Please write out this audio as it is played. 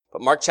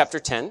but Mark chapter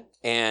 10,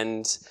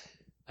 and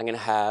I'm going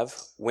to have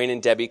Wayne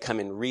and Debbie come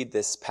and read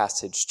this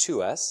passage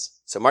to us.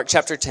 So Mark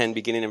chapter 10,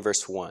 beginning in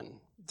verse 1.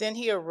 Then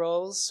he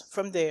arose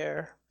from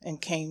there and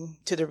came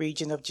to the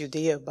region of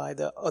Judea by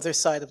the other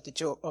side of the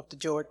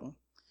Jordan.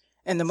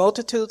 And the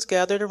multitudes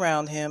gathered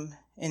around him,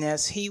 and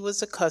as he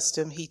was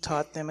accustomed, he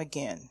taught them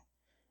again.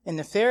 And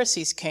the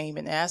Pharisees came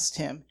and asked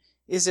him,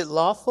 "Is it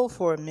lawful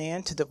for a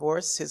man to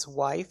divorce his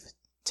wife?"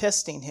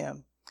 testing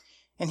him.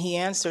 And he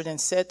answered and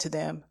said to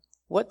them,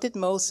 "What did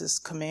Moses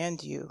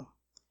command you?"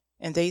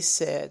 And they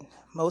said,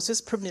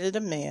 "Moses permitted a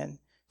man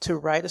to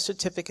write a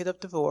certificate of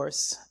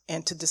divorce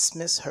and to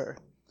dismiss her."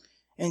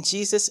 And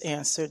Jesus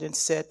answered and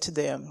said to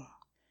them,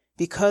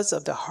 "Because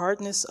of the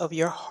hardness of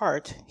your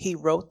heart, he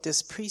wrote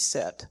this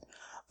precept.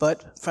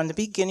 But from the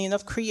beginning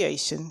of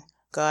creation,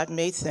 God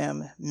made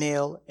them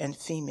male and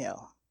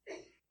female."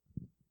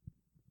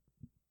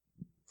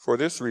 For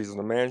this reason,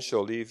 a man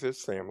shall leave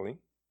his family,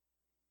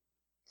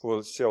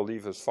 shall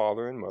leave his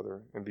father and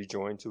mother, and be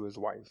joined to his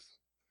wife.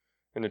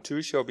 And the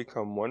two shall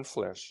become one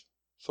flesh.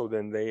 So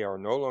then they are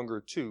no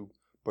longer two,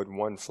 but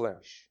one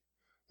flesh.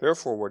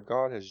 Therefore, what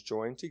God has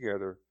joined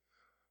together,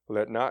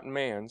 let not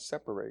man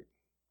separate.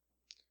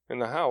 In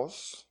the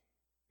house,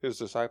 his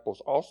disciples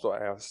also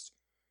asked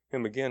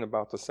him again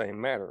about the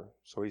same matter.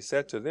 So he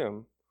said to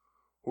them,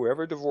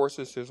 "Whoever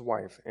divorces his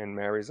wife and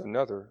marries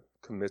another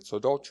commits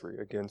adultery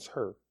against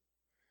her.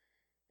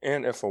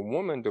 And if a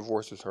woman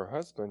divorces her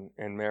husband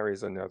and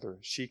marries another,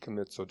 she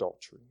commits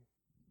adultery."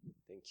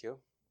 Thank you.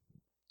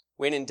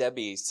 Wayne and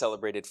Debbie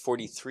celebrated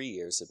 43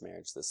 years of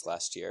marriage this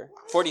last year.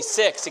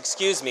 46,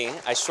 excuse me.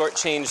 I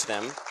shortchanged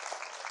them.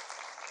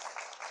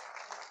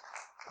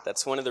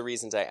 That's one of the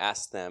reasons I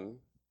asked them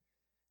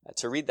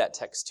to read that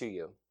text to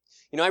you.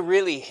 You know, I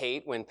really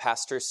hate when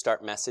pastors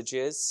start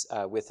messages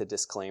with a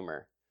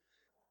disclaimer.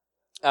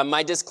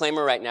 My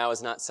disclaimer right now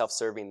is not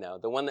self-serving, though.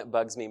 The one that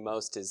bugs me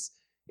most is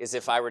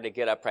if I were to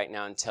get up right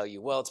now and tell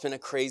you, well, it's been a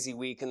crazy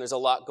week and there's a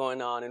lot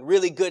going on and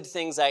really good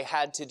things I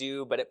had to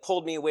do, but it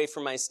pulled me away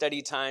from my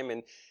study time.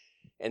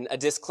 And a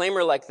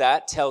disclaimer like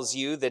that tells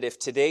you that if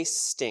today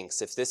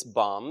stinks, if this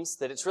bombs,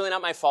 that it's really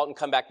not my fault and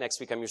come back next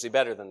week. I'm usually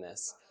better than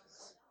this.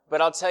 But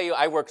I'll tell you,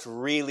 I worked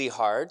really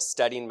hard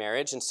studying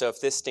marriage, and so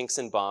if this stinks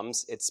and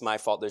bombs, it's my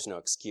fault. There's no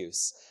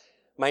excuse.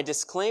 My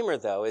disclaimer,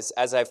 though, is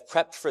as I've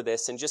prepped for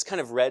this and just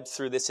kind of read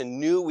through this and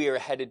knew we were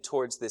headed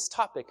towards this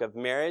topic of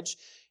marriage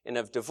and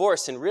of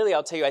divorce, and really,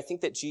 I'll tell you, I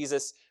think that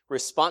Jesus'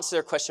 response to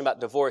their question about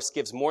divorce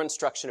gives more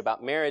instruction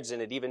about marriage than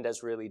it even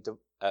does really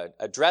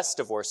address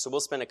divorce. So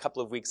we'll spend a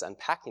couple of weeks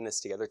unpacking this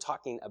together,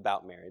 talking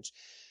about marriage.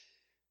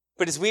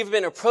 But as we've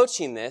been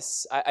approaching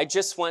this, I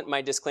just want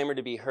my disclaimer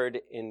to be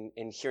heard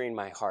in hearing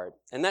my heart.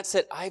 And that's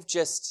that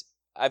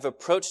I've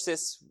approached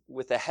this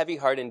with a heavy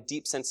heart and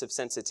deep sense of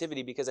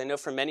sensitivity because I know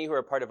for many who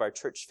are part of our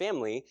church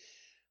family,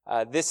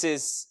 this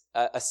is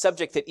a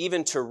subject that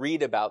even to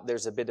read about,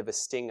 there's a bit of a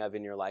sting of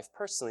in your life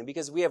personally,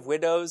 because we have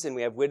widows and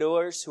we have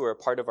widowers who are a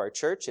part of our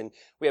church, and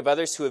we have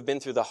others who have been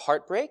through the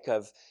heartbreak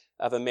of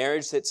a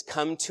marriage that's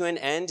come to an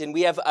end, and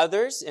we have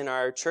others in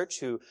our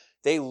church who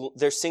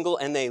they're single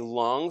and they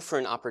long for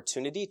an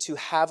opportunity to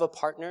have a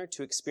partner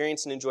to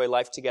experience and enjoy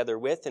life together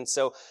with. And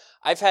so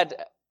I've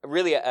had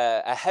really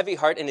a heavy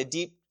heart and a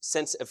deep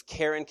sense of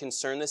care and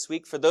concern this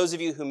week for those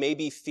of you who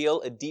maybe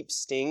feel a deep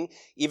sting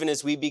even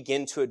as we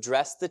begin to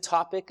address the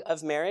topic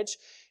of marriage.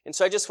 And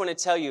so I just want to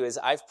tell you, as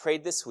I've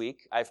prayed this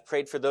week, I've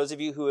prayed for those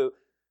of you who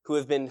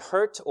have been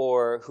hurt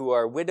or who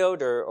are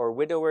widowed or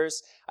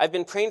widowers. I've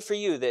been praying for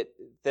you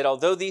that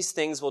although these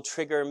things will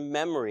trigger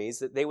memories,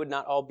 that they would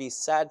not all be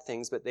sad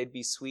things, but they'd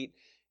be sweet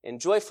and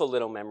joyful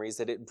little memories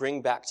that it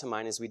bring back to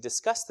mind as we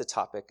discuss the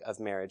topic of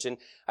marriage. And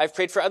I've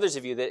prayed for others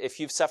of you that if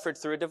you've suffered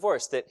through a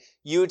divorce, that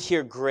you would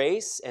hear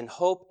grace and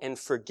hope and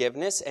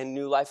forgiveness and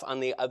new life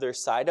on the other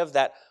side of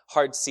that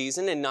hard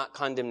season and not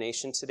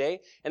condemnation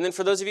today. And then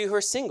for those of you who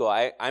are single,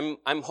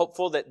 I'm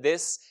hopeful that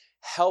this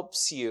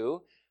helps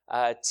you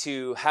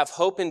to have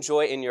hope and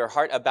joy in your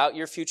heart about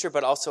your future,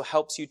 but also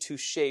helps you to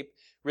shape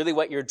really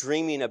what you're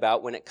dreaming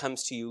about when it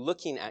comes to you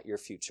looking at your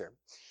future.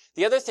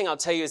 The other thing I'll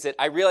tell you is that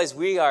I realize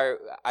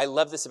I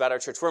love this about our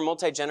church. We're a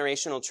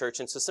multi-generational church,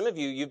 and so some of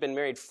you've been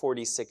married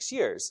 46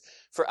 years.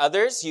 For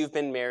others, you've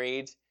been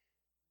married,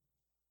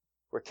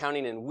 we're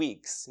counting in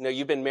weeks. No,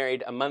 you've been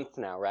married a month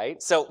now,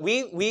 right? So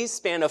we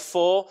span a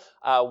full,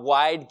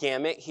 wide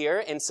gamut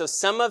here, and so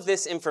some of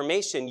this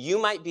information you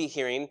might be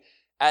hearing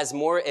as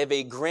more of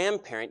a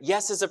grandparent,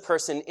 yes, as a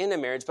person in a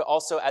marriage, but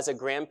also as a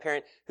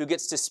grandparent who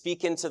gets to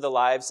speak into the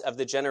lives of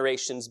the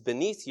generations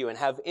beneath you and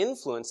have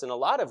influence in a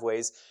lot of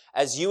ways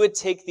as you would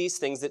take these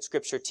things that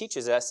Scripture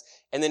teaches us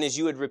and then as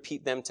you would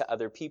repeat them to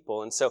other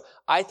people. And so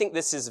I think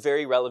this is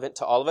very relevant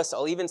to all of us.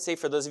 I'll even say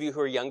for those of you who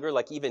are younger,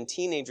 like even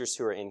teenagers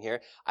who are in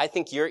here, I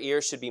think your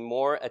ear should be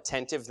more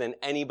attentive than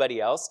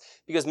anybody else,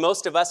 because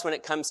most of us, when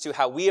it comes to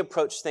how we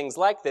approach things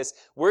like this,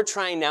 we're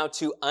trying now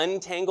to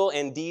untangle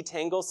and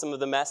detangle some of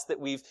the mess that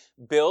we've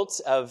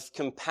built of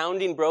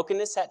compounding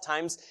brokenness at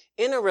times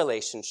in a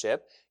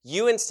relationship.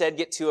 You instead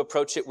get to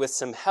approach it with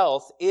some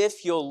health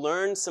if you'll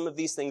learn some of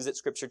these things that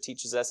Scripture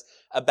teaches us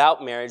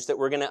about marriage that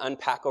we're going to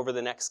unpack over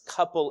the next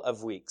couple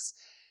of weeks.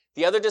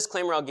 The other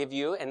disclaimer I'll give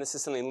you, and this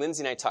is something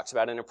Lindsay and I talked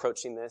about in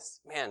approaching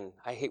this. Man,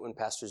 I hate when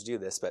pastors do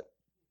this, but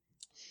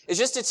it's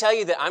just to tell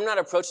you that I'm not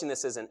approaching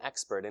this as an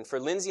expert. And for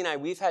Lindsay and I,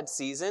 we've had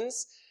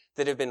seasons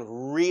that have been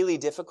really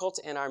difficult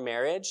in our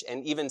marriage,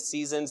 and even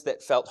seasons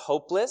that felt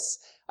hopeless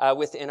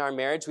within our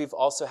marriage. We've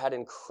also had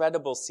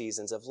incredible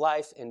seasons of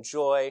life and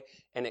joy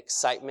and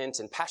excitement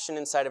and passion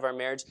inside of our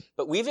marriage.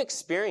 But we've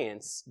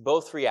experienced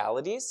both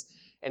realities.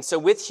 And so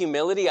with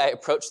humility, I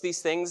approach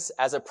these things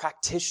as a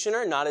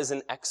practitioner, not as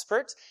an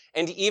expert.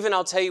 And even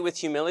I'll tell you with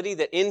humility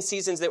that in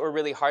seasons that were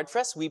really hard for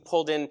us, we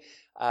pulled in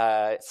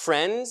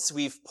friends.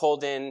 We've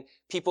pulled in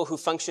people who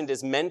functioned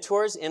as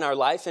mentors in our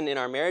life and in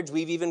our marriage.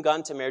 We've even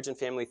gone to marriage and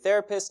family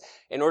therapists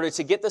in order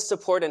to get the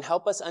support and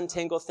help us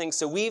untangle things.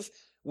 So we've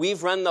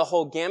run the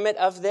whole gamut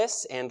of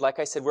this. And like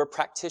I said, we're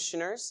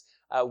practitioners.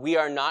 We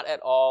are not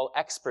at all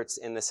experts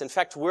in this. In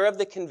fact, we're of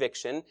the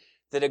conviction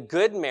that a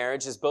good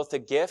marriage is both a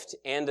gift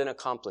and an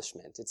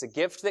accomplishment. It's a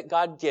gift that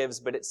God gives,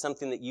 but it's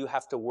something that you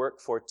have to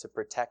work for to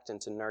protect and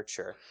to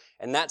nurture.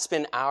 And that's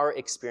been our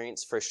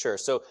experience for sure.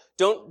 So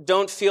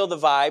don't feel the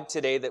vibe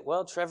today that,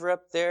 well, Trevor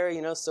up there,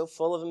 so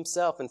full of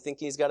himself and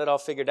thinking he's got it all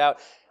figured out.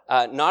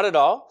 Not at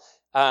all.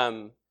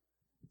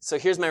 So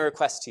here's my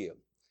request to you.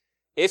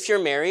 If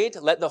you're married,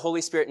 let the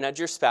Holy Spirit nudge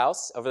your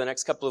spouse over the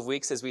next couple of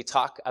weeks as we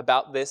talk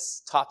about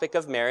this topic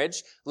of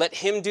marriage. Let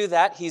him do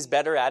that. He's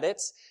better at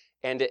it.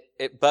 And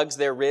it bugs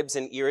their ribs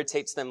and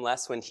irritates them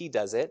less when he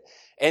does it.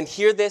 And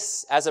hear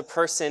this as a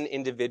person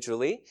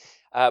individually.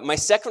 My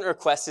second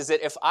request is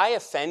that if I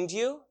offend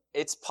you,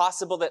 it's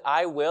possible that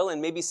I will,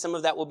 and maybe some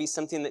of that will be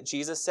something that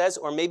Jesus says,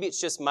 or maybe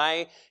it's just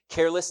my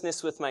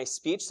carelessness with my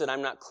speech that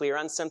I'm not clear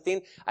on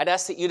something. I'd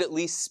ask that you'd at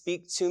least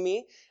speak to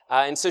me.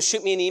 And so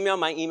shoot me an email.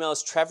 My email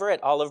is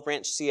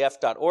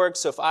trevor@olivebranchcf.org.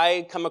 So if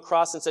I come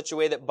across in such a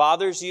way that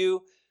bothers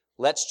you,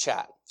 let's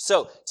chat.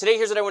 So today,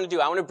 here's what I want to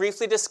do. I want to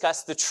briefly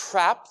discuss the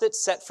trap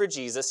that's set for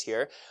Jesus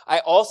here. I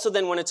also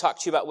then want to talk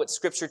to you about what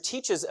Scripture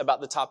teaches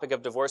about the topic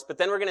of divorce, but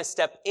then we're going to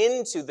step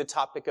into the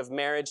topic of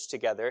marriage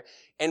together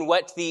and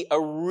what the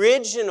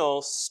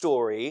original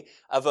story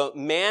of a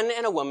man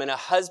and a woman, a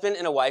husband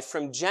and a wife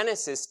from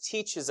Genesis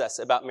teaches us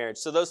about marriage.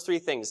 So those three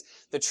things,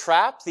 the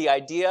trap, the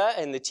idea,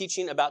 and the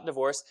teaching about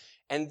divorce,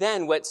 and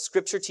then what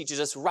Scripture teaches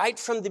us right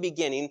from the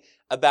beginning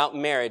about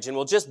marriage. And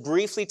we'll just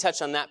briefly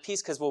touch on that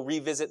piece because we'll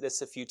revisit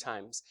this a few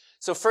times.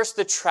 So first,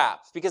 the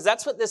trap, because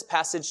that's what this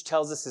passage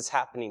tells us is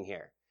happening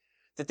here.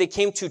 That they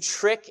came to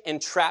trick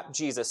and trap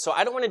Jesus. So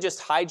I don't want to just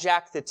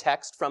hijack the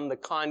text from the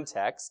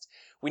context.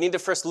 We need to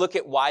first look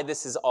at why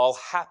this is all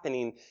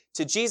happening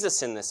to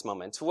Jesus in this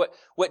moment.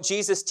 What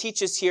Jesus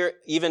teaches here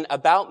even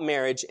about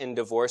marriage and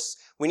divorce,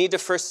 we need to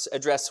first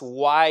address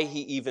why he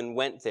even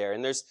went there.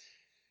 And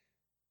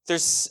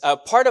there's a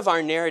part of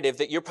our narrative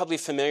that you're probably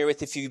familiar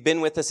with if you've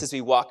been with us as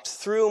we walked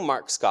through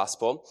Mark's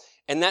gospel,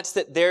 and that's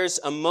that there's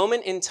a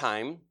moment in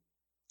time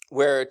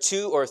where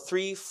 2 or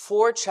 3,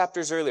 4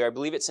 chapters earlier, I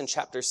believe it's in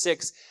chapter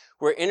 6,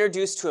 we're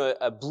introduced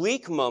to a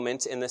bleak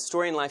moment in the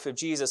story and life of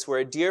Jesus where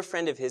a dear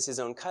friend of his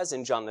own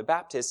cousin, John the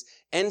Baptist,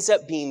 ends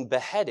up being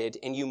beheaded,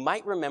 and you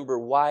might remember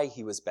why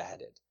he was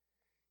beheaded.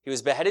 He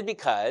was beheaded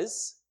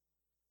because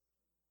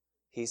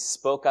he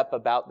spoke up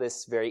about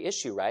this very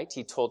issue, right?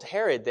 He told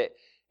Herod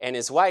and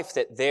his wife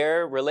that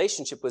their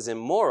relationship was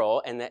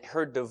immoral and that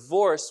her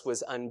divorce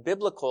was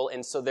unbiblical,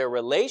 and so their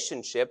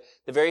relationship,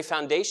 the very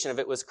foundation of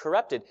it, was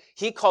corrupted.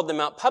 He called them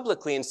out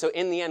publicly, and so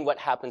in the end, what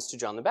happens to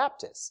John the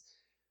Baptist?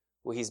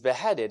 Well, he's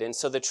beheaded. And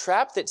so the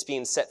trap that's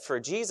being set for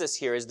Jesus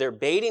here is they're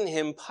baiting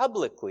him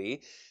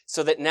publicly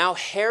so that now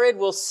Herod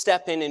will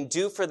step in and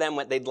do for them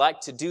what they'd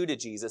like to do to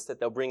Jesus, that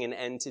they'll bring an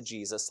end to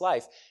Jesus'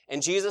 life.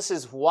 And Jesus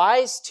is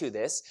wise to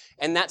this,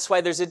 and that's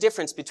why there's a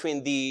difference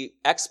between the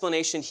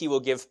explanation he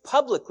will give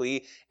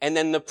publicly and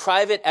then the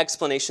private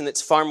explanation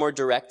that's far more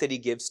direct that he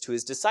gives to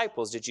his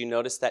disciples. Did you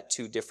notice that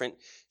 2 different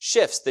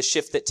shifts? The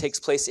shift that takes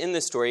place in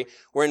the story,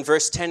 where in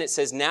verse 10 it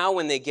says, now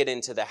when they get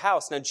into the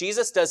house. Now,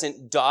 Jesus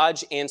doesn't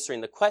dodge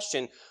answering the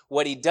question.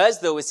 What he does,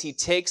 though, is he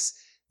takes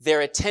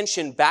their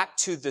attention back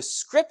to the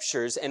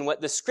Scriptures and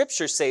what the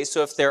Scriptures say.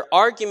 So if their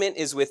argument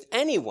is with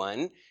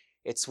anyone,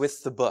 it's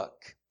with the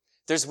book.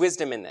 There's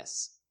wisdom in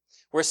this.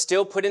 We're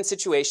still put in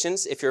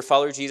situations, if you're a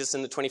follower of Jesus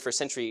in the 21st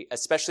century,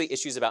 especially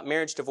issues about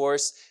marriage,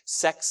 divorce,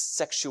 sex,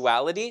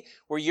 sexuality,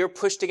 where you're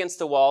pushed against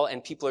the wall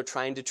and people are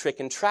trying to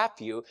trick and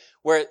trap you,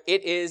 where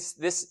it is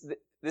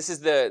this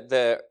is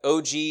the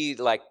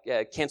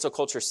OG, cancel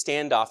culture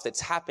standoff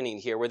that's happening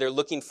here, where they're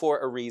looking for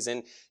a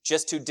reason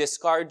just to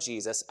discard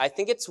Jesus. I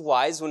think it's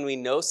wise when we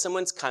know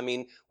someone's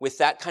coming with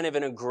that kind of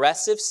an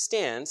aggressive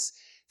stance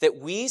that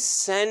we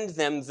send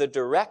them the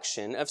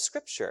direction of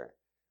Scripture,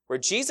 where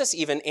Jesus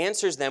even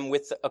answers them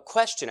with a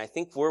question. I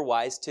think we're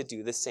wise to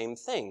do the same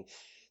thing.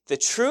 The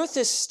truth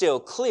is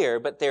still clear,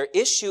 but their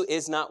issue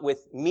is not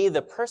with me,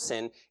 the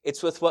person.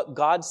 It's with what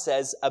God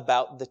says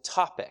about the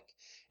topic.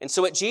 And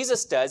so what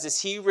Jesus does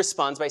is he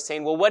responds by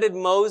saying, well, what did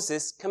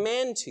Moses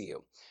command to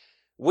you?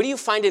 What do you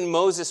find in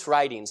Moses'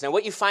 writings? Now,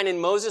 what you find in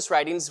Moses'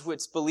 writings,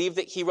 it's believed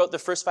that he wrote the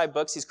first 5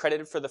 books. He's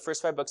credited for the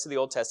first 5 books of the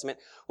Old Testament.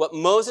 What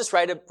Moses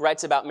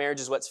writes about marriage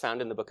is what's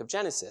found in the book of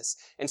Genesis.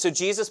 And so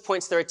Jesus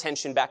points their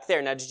attention back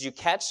there. Now, did you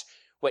catch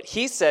what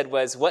he said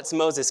was, what's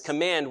Moses'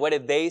 command? What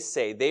did they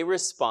say? They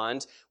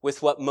respond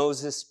with what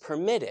Moses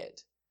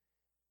permitted.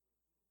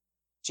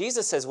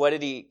 Jesus says, what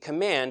did he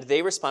command?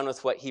 They respond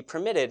with what he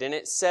permitted. And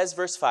it says,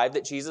 verse 5,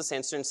 that Jesus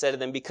answered and said to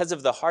them, because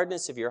of the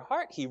hardness of your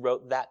heart, he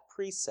wrote that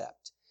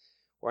precept.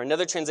 Or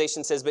another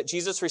translation says, but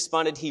Jesus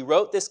responded, he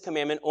wrote this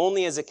commandment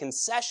only as a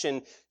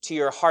concession to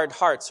your hard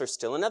hearts. Or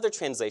still another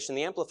translation,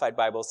 the Amplified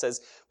Bible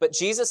says, but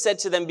Jesus said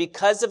to them,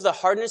 because of the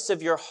hardness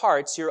of your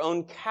hearts, your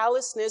own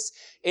callousness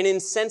and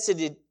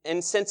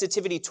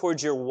insensitivity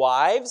towards your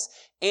wives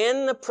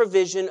and the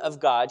provision of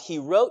God, he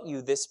wrote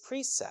you this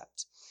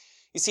precept.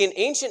 You see, in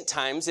ancient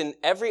times, in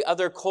every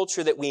other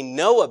culture that we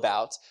know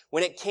about,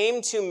 when it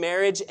came to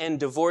marriage and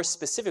divorce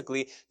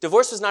specifically,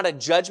 divorce was not a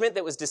judgment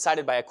that was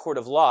decided by a court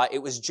of law.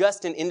 It was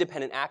just an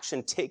independent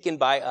action taken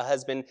by a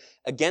husband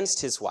against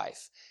his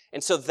wife.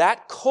 And so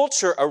that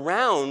culture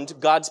around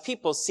God's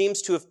people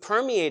seems to have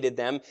permeated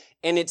them,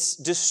 and it's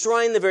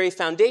destroying the very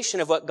foundation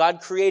of what God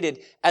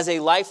created as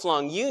a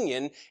lifelong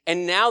union.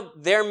 And now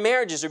their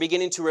marriages are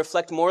beginning to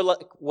reflect more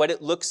like what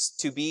it looks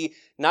to be,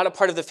 not a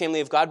part of the family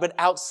of God, but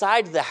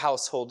outside the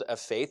household of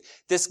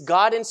faith. This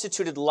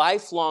God-instituted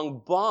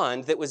lifelong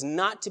bond that was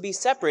not to be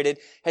separated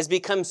has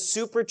become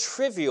super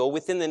trivial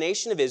within the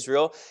nation of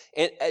Israel,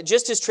 and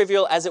just as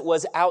trivial as it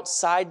was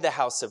outside the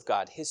house of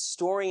God.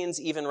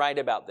 Historians even write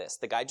about this.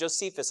 The guy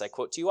Josephus, I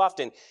quote to you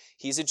often,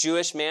 he's a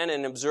Jewish man,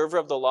 an observer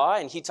of the law,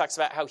 and he talks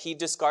about how he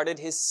discarded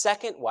his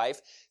second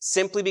wife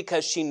simply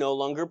because she no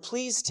longer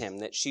pleased him,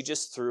 that she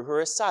just threw her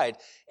aside.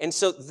 And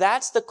so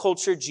that's the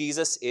culture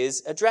Jesus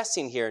is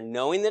addressing here.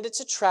 Knowing that it's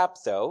a trap,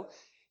 though,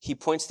 he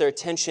points their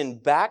attention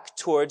back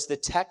towards the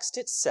text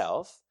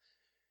itself.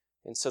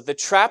 And so the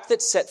trap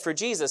that's set for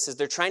Jesus is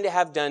they're trying to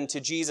have done to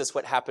Jesus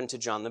what happened to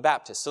John the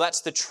Baptist. So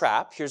that's the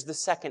trap. Here's the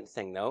second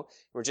thing, though.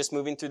 We're just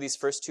moving through these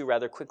first 2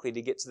 rather quickly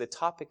to get to the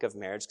topic of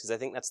marriage, because I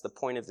think that's the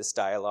point of this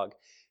dialogue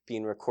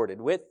being recorded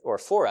with or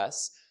for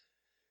us.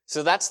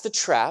 So that's the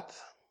trap.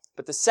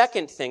 But the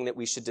second thing that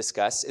we should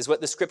discuss is what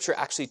the scripture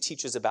actually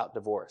teaches about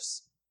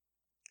divorce.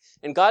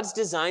 And God's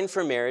design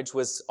for marriage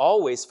was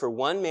always for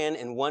one man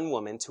and one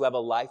woman to have a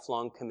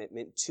lifelong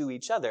commitment to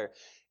each other.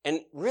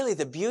 And really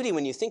the beauty,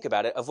 when you think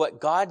about it, of what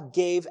God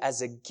gave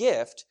as a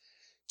gift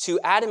to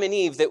Adam and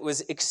Eve that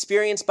was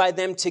experienced by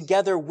them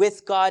together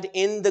with God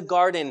in the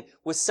garden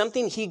was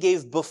something he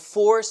gave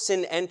before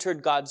sin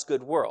entered God's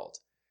good world.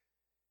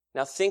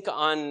 Now think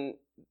on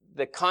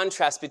the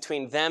contrast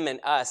between them and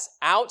us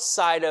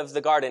outside of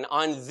the garden.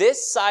 On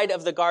this side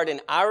of the garden,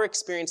 our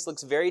experience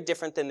looks very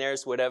different than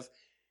theirs would have,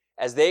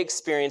 as they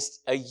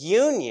experienced a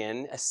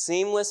union, a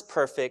seamless,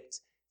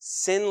 perfect,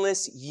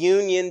 sinless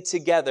union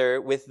together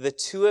with the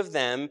two of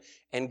them,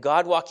 and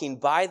God walking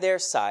by their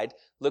side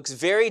looks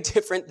very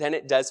different than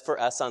it does for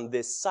us on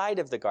this side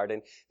of the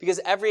garden, because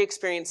every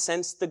experience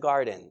since the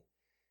garden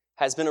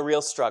has been a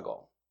real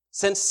struggle.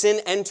 Since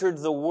sin entered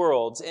the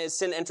world,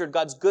 sin entered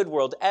God's good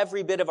world,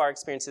 every bit of our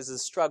experience is a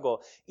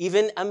struggle.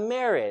 Even a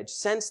marriage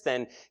since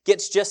then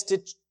gets just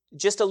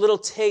a little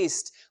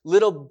taste,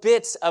 little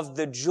bits of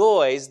the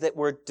joys that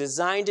were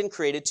designed and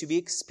created to be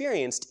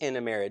experienced in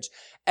a marriage.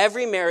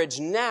 Every marriage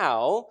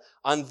now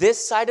on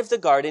this side of the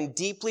garden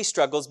deeply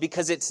struggles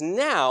because it's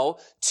now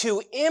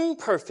two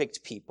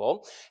imperfect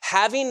people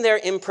having their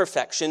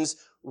imperfections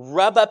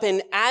rub up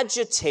and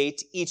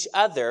agitate each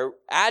other,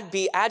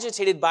 be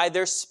agitated by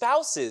their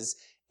spouse's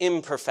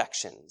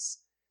imperfections.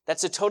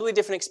 That's a totally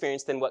different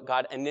experience than what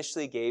God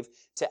initially gave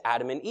to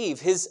Adam and Eve.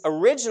 His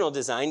original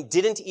design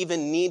didn't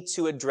even need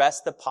to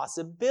address the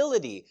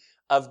possibility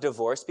of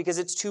divorce because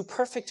it's two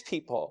perfect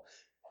people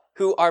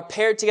who are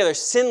paired together,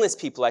 sinless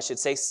people, I should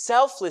say,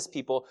 selfless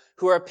people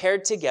who are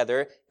paired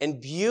together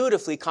and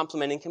beautifully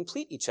complement and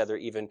complete each other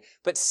even.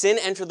 But sin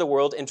entered the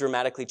world and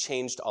dramatically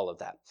changed all of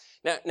that.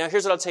 Now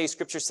here's what I'll tell you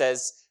Scripture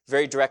says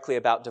very directly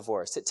about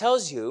divorce. It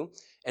tells you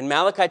in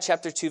Malachi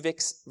chapter 2,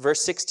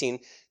 verse 16,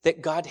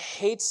 that God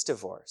hates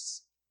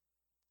divorce.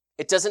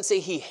 It doesn't say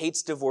he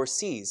hates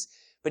divorcees,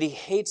 but he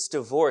hates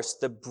divorce,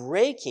 the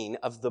breaking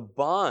of the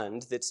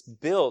bond that's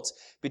built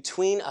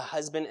between a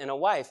husband and a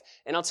wife.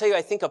 And I'll tell you,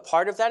 I think a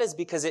part of that is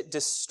because it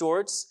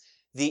distorts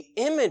the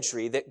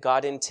imagery that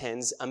God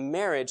intends a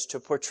marriage to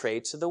portray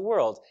to the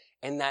world.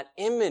 And that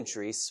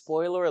imagery,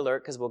 spoiler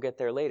alert, because we'll get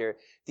there later,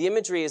 the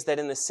imagery is that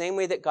in the same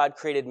way that God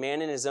created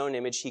man in his own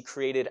image, he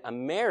created a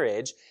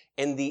marriage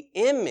in the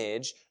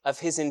image of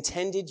his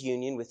intended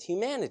union with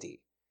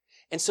humanity.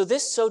 And so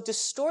this so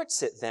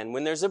distorts it then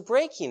when there's a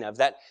breaking of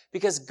that,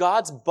 because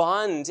God's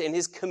bond and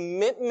his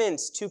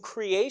commitment to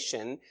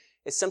creation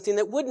is something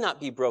that would not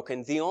be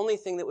broken. The only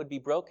thing that would be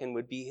broken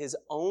would be his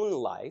own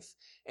life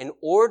in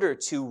order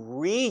to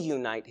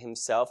reunite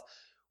himself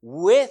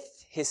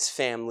with his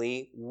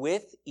family,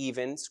 with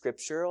even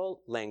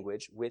scriptural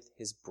language, with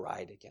his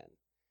bride again.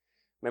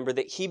 Remember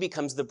that he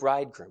becomes the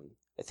bridegroom.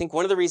 I think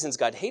one of the reasons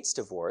God hates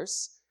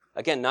divorce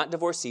again, not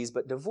divorcees,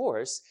 but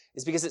divorce,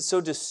 is because it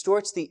so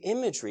distorts the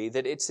imagery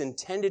that it's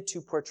intended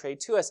to portray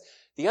to us.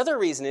 The other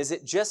reason is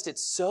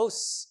it's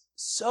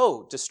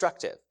so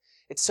destructive.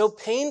 It's so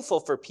painful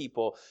for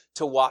people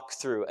to walk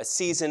through a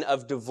season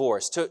of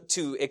divorce,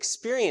 to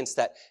experience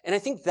that. And I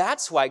think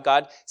that's why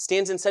God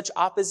stands in such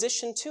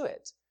opposition to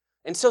it.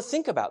 And so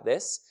think about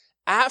this.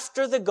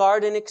 After the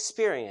garden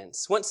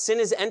experience, once sin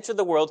has entered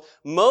the world,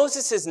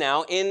 Moses is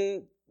now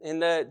in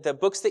the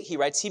books that he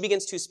writes, he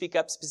begins to speak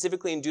up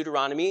specifically in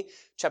Deuteronomy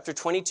chapter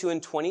 22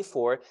 and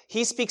 24.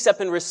 He speaks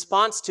up in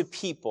response to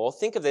people,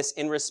 think of this,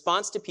 in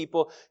response to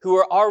people who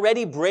are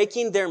already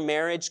breaking their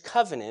marriage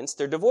covenants,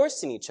 they're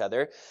divorcing each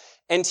other.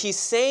 And he's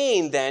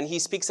saying then, he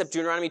speaks up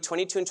Deuteronomy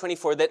 22 and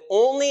 24, that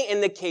only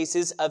in the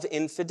cases of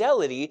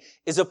infidelity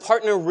is a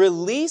partner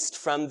released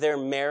from their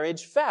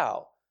marriage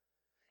vow.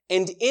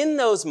 And in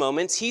those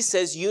moments, he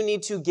says you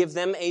need to give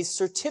them a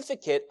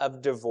certificate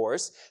of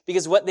divorce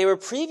because what they were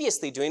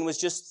previously doing was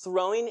just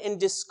throwing and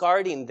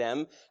discarding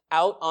them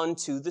out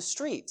onto the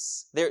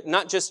streets. They're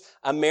not just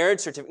a marriage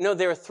certificate. No,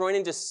 they were throwing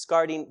and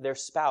discarding their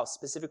spouse,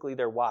 specifically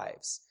their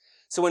wives.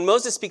 So when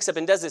Moses speaks up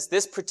and does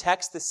this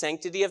protects the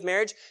sanctity of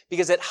marriage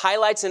because it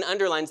highlights and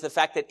underlines the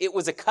fact that it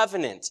was a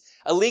covenant,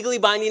 a legally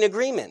binding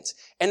agreement,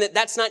 and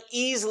that's not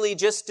easily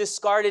just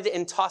discarded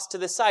and tossed to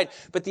the side.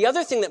 But the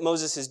other thing that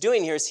Moses is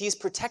doing here is he's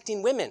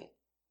protecting women.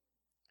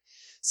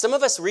 Some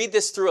of us read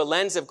this through a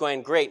lens of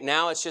going, great,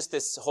 now it's just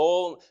this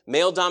whole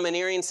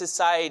male-domineering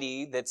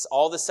society that's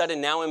all of a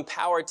sudden now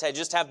empowered to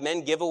just have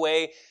men give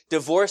away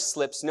divorce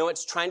slips. No,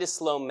 it's trying to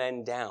slow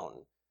men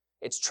down.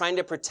 It's trying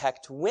to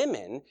protect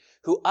women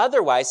who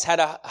otherwise had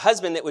a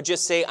husband that would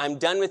just say, I'm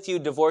done with you,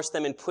 divorce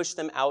them, and push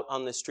them out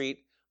on the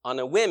street on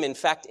a whim. In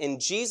fact, in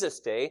Jesus'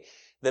 day,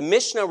 the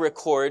Mishnah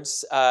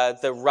records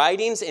the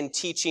writings and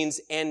teachings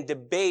and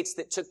debates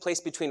that took place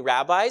between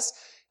rabbis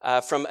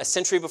from a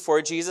century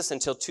before Jesus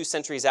until 2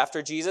 centuries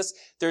after Jesus.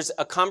 There's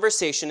a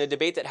conversation, a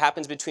debate that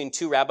happens between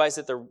two rabbis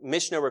that the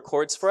Mishnah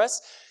records for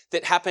us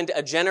that happened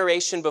a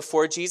generation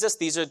before Jesus.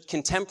 These are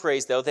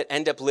contemporaries, though, that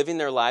end up living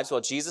their lives while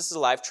Jesus is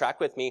alive. Track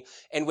with me.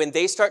 And when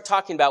they start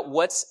talking about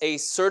what's a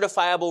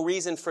certifiable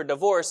reason for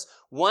divorce,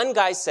 one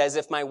guy says,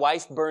 if my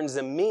wife burns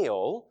a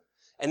meal,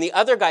 and the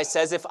other guy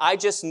says, if I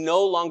just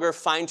no longer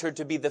find her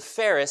to be the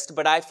fairest,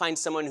 but I find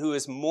someone who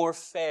is more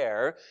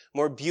fair,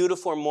 more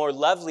beautiful, more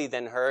lovely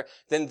than her,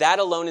 then that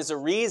alone is a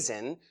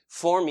reason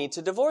for me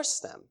to divorce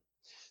them.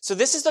 So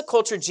this is the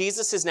culture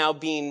Jesus is now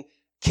being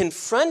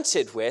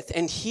confronted with,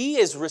 and he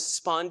is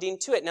responding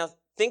to it. Now,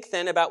 think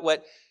then about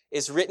what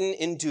is written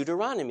in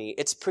Deuteronomy.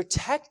 It's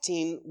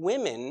protecting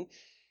women.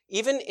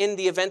 Even in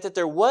the event that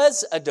there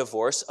was a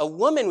divorce, a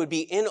woman would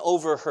be in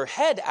over her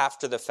head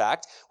after the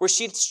fact, where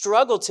she'd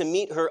struggle to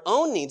meet her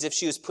own needs if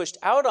she was pushed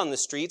out on the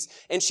streets,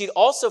 and she'd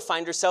also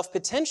find herself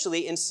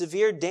potentially in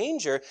severe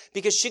danger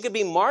because she could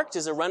be marked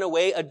as a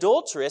runaway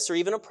adulteress or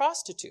even a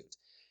prostitute.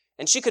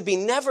 And she could be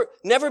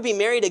never be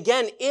married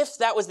again if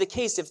that was the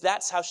case, if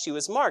that's how she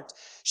was marked.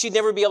 She'd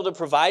never be able to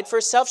provide for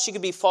herself. She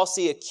could be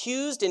falsely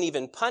accused and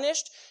even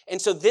punished. And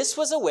so this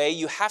was a way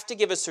you have to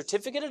give a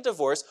certificate of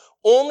divorce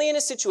only in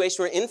a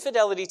situation where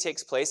infidelity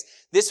takes place.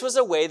 This was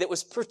a way that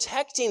was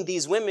protecting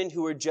these women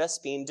who were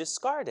just being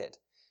discarded.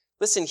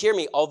 Listen, hear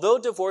me. Although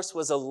divorce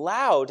was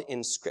allowed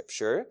in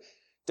Scripture,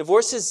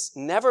 divorce has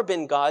never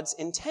been God's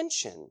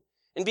intention.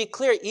 And be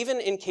clear, even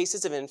in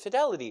cases of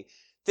infidelity,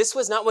 this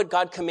was not what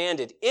God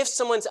commanded. If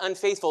someone's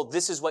unfaithful,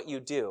 this is what you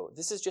do.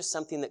 This is just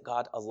something that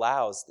God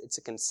allows. It's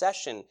a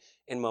concession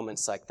in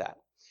moments like that.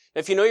 Now,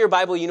 if you know your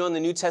Bible, you know in the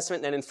New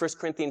Testament that in 1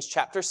 Corinthians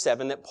chapter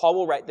 7 that Paul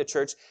will write the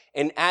church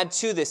and add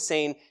to this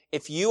saying,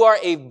 if you are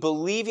a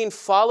believing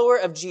follower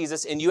of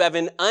Jesus and you have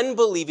an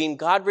unbelieving,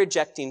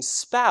 God-rejecting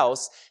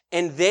spouse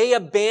and they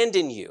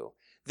abandon you,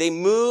 they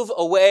move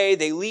away,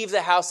 they leave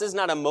the house. This is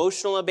not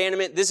emotional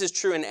abandonment. This is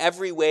true in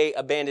every way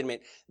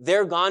abandonment.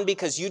 They're gone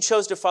because you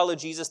chose to follow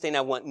Jesus. They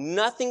now want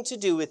nothing to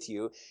do with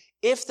you.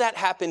 If that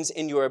happens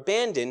and you're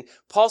abandoned,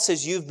 Paul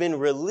says you've been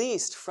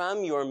released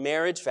from your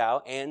marriage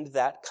vow and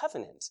that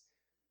covenant.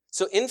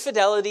 So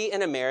infidelity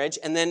in a marriage,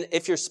 and then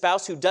if your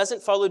spouse who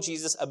doesn't follow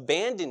Jesus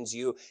abandons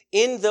you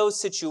in those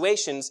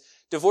situations,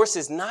 divorce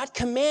is not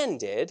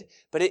commanded,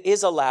 but it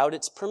is allowed.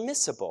 It's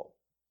permissible.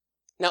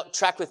 Now,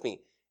 track with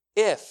me.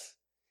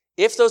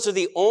 If those are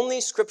the only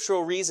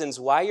scriptural reasons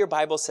why your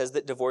Bible says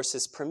that divorce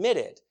is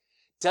permitted,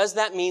 does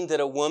that mean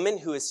that a woman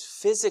who is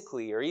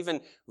physically or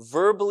even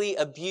verbally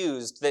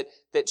abused,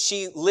 that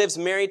she lives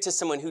married to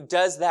someone who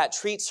does that,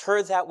 treats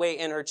her that way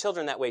and her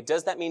children that way,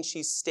 does that mean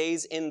she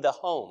stays in the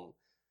home?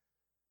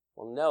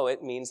 Well, no,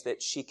 it means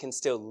that she can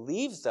still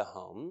leave the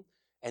home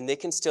and they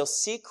can still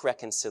seek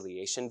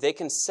reconciliation. They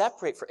can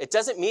separate. It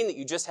doesn't mean that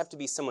you just have to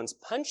be someone's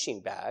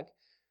punching bag.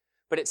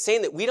 But it's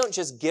saying that we don't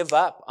just give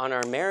up on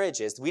our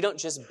marriages. We don't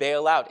just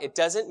bail out. It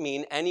doesn't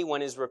mean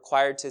anyone is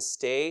required to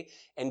stay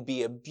and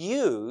be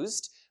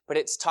abused, but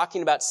it's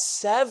talking about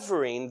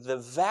severing the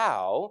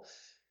vow,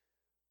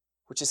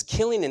 which is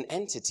killing an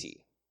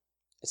entity.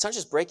 It's not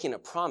just breaking a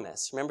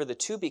promise. Remember, the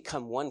two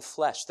become one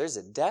flesh. There's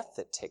a death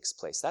that takes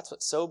place. That's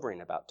what's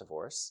sobering about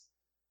divorce.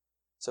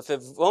 So if a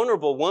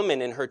vulnerable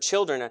woman and her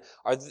children,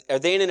 are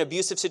they in an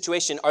abusive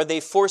situation? Are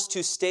they forced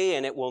to stay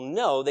in it? Well,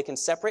 no, they can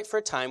separate for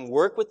a time,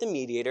 work with the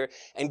mediator,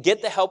 and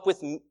get the help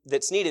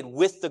that's needed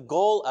with the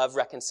goal of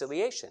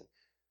reconciliation.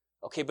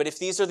 Okay, but if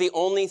these are the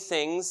only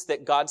things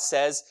that God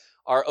says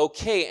are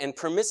okay and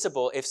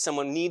permissible if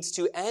someone needs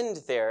to end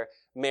their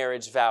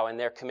marriage vow and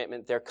their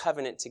commitment, their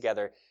covenant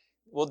together,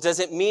 well, does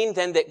it mean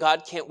then that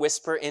God can't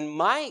whisper in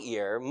my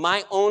ear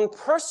my own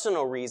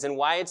personal reason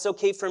why it's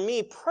okay for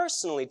me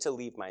personally to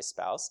leave my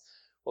spouse?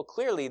 Well,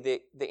 clearly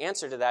the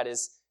answer to that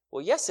is,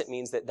 well, yes, it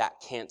means that that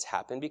can't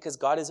happen because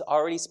God has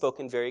already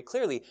spoken very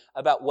clearly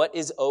about what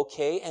is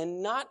okay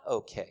and not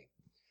okay.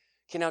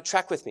 Okay, now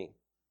track with me.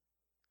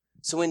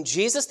 So when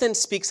Jesus then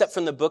speaks up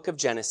from the book of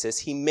Genesis,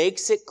 he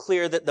makes it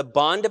clear that the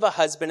bond of a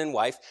husband and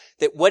wife,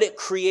 that what it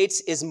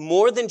creates is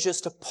more than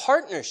just a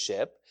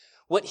partnership.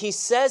 What he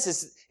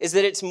says is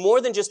that it's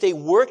more than just a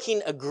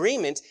working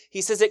agreement.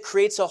 He says it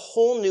creates a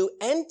whole new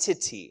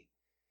entity,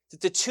 that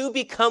the two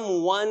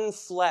become one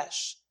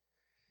flesh.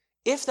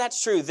 If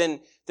that's true, then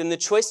the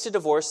choice to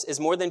divorce is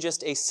more than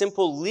just a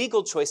simple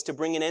legal choice to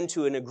bring an end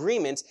to an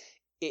agreement.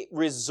 It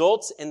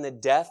results in the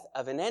death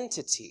of an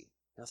entity.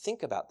 Now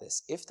think about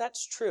this. If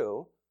that's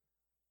true,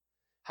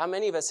 how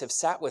many of us have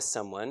sat with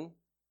someone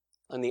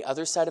on the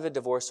other side of a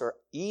divorce or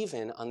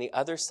even on the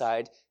other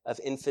side of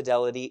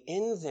infidelity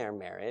in their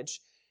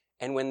marriage,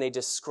 and when they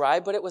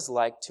describe what it was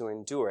like to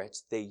endure it,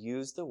 they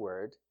use the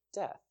word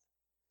death,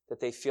 that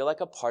they feel like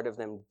a part of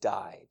them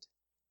died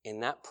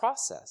in that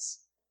process?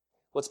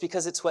 Well, it's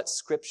because it's what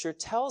Scripture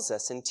tells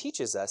us and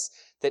teaches us,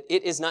 that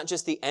it is not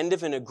just the end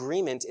of an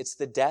agreement, it's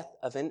the death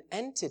of an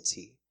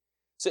entity.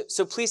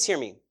 So please hear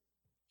me.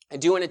 I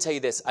do want to tell you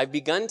this. I've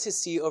begun to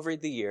see over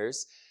the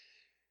years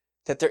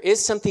that there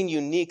is something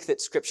unique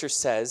that Scripture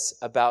says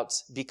about,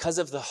 because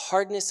of the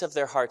hardness of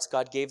their hearts,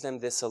 God gave them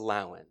this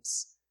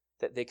allowance,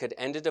 that they could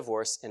end a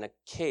divorce in a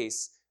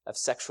case of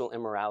sexual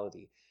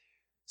immorality.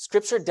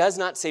 Scripture does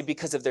not say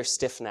because of their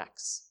stiff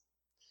necks.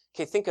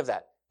 Okay, think of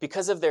that.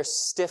 Because of their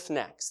stiff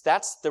necks.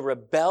 That's the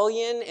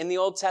rebellion in the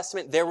Old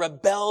Testament, their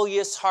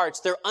rebellious hearts,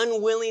 their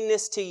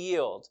unwillingness to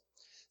yield.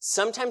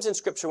 Sometimes in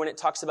Scripture, when it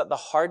talks about the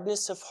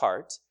hardness of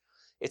heart,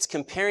 it's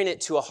comparing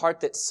it to a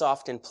heart that's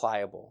soft and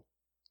pliable.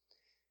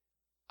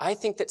 I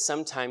think that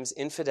sometimes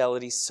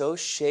infidelity so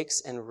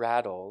shakes and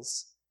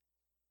rattles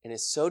and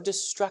is so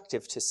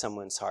destructive to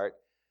someone's heart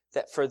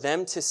that for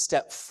them to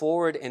step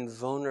forward in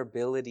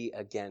vulnerability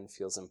again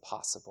feels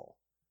impossible.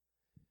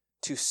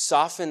 To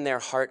soften their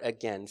heart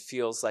again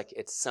feels like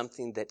it's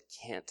something that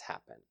can't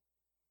happen.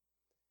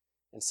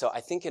 And so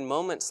I think in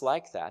moments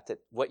like that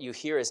what you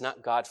hear is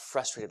not God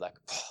frustrated, like,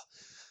 oh,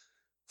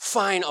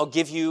 fine, I'll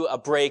give you a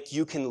break,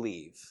 you can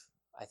leave.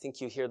 I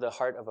think you hear the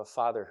heart of a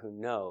father who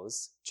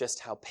knows just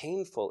how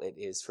painful it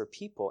is for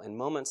people in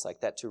moments like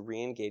that to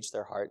re-engage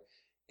their heart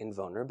in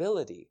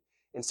vulnerability.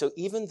 And so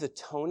even the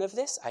tone of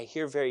this, I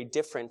hear very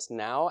different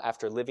now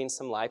after living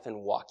some life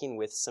and walking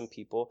with some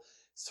people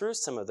through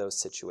some of those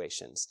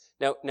situations.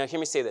 Now hear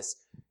me say this.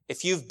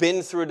 If you've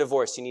been through a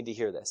divorce, you need to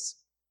hear this.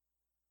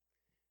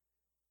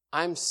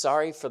 I'm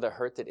sorry for the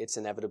hurt that it's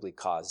inevitably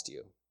caused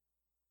you.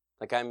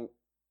 Like I'm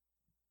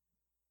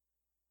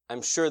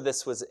sure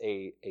this was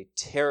a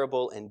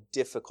terrible and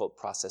difficult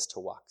process to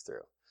walk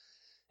through.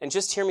 And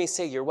just hear me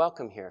say, you're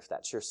welcome here if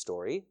that's your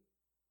story.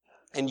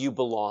 And you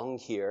belong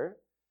here.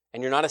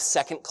 And you're not a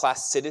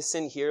second-class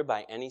citizen here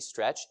by any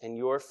stretch. And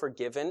you're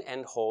forgiven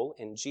and whole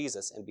in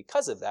Jesus. And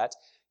because of that,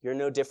 you're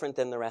no different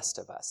than the rest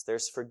of us.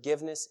 There's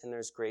forgiveness and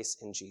there's grace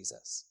in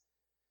Jesus.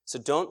 So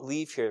don't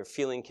leave here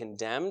feeling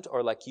condemned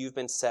or like you've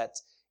been set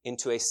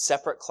into a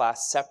separate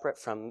class, separate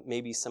from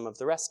maybe some of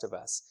the rest of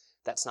us.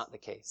 That's not the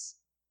case.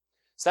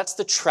 So that's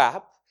the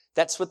trap.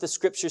 That's what the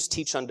Scriptures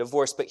teach on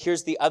divorce. But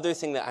here's the other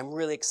thing that I'm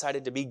really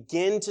excited to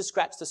begin to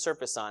scratch the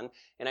surface on.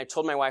 And I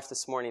told my wife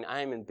this morning,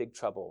 I am in big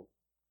trouble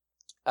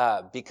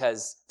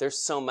because there's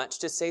so much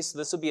to say. So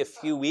this will be a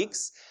few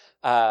weeks.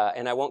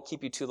 And I won't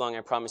keep you too long, I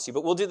promise you.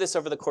 But we'll do this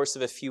over the course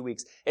of a few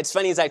weeks. It's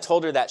funny, as I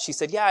told her that, she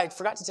said, yeah, I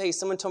forgot to tell you,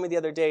 someone told me the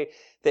other day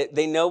that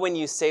they know when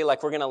you say,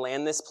 like, we're going to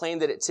land this plane,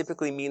 that it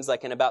typically means,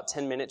 like, in about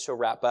 10 minutes you'll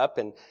wrap up.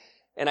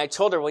 And I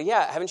told her, well,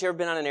 yeah, haven't you ever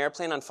been on an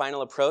airplane on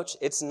final approach?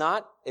 It's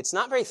not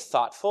very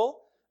thoughtful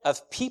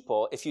of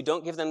people if you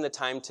don't give them the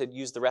time to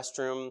use the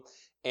restroom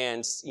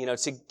and,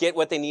 to get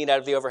what they need out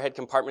of the overhead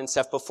compartment and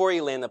stuff before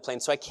you land the plane.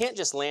 So I can't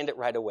just land it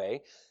right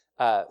away.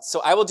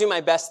 So I will do my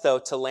best, though,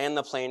 to land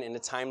the plane in a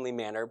timely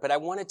manner. But I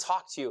want to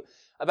talk to you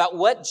about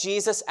what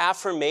Jesus'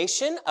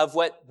 affirmation of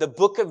what the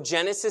book of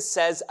Genesis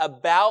says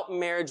about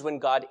marriage when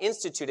God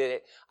instituted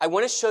it. I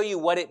want to show you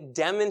what it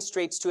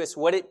demonstrates to us,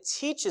 what it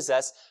teaches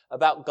us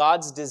about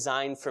God's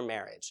design for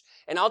marriage.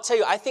 And I'll tell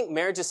you, I think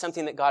marriage is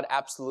something that God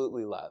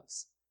absolutely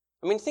loves.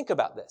 I mean, think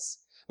about this.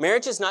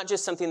 Marriage is not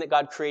just something that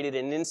God created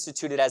and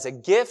instituted as a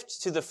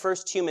gift to the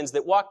first humans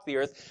that walked the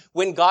earth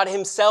when God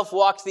himself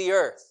walked the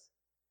earth.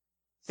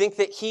 Think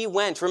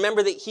that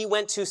remember that he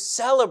went to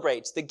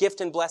celebrate the gift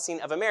and blessing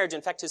of a marriage.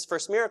 In fact, his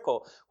first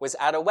miracle was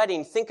at a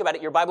wedding. Think about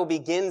it. Your Bible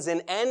begins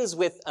and ends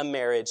with a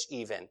marriage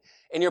even.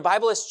 And your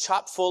Bible is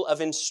chock full of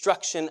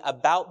instruction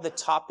about the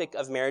topic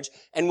of marriage.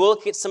 And we'll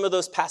look at some of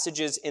those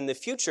passages in the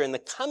future, in the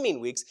coming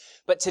weeks.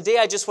 But today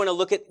I just want to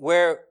look at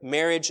where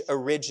marriage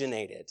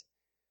originated.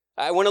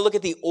 I want to look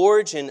at the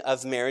origin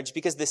of marriage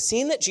because the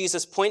scene that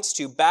Jesus points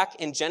to back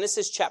in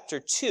Genesis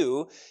chapter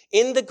 2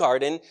 in the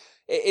garden,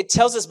 it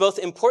tells us both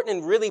important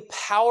and really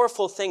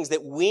powerful things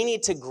that we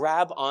need to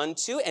grab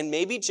onto. And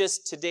maybe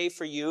just today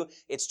for you,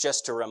 it's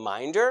just a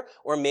reminder,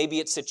 or maybe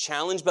it's a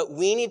challenge, but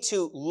we need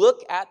to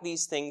look at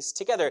these things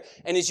together.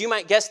 And as you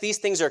might guess, these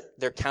things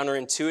they're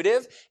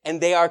counterintuitive and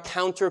they are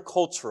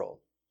countercultural.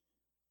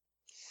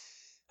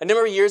 A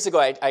number of years ago,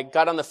 I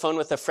got on the phone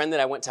with a friend that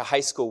I went to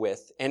high school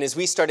with. And as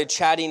we started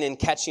chatting and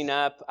catching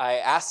up, I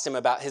asked him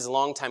about his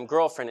longtime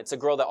girlfriend. It's a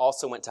girl that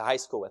also went to high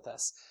school with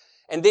us.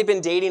 And they'd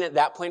been dating at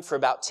that point for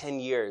about 10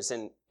 years.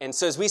 And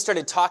so as we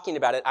started talking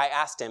about it, I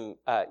asked him,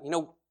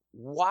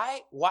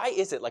 why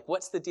is it? Like,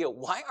 what's the deal?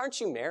 Why aren't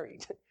you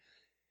married?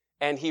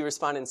 And he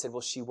responded and said,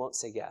 well, she won't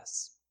say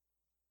yes.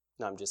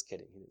 No, I'm just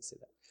kidding. He didn't say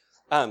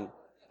that.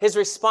 His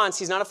response,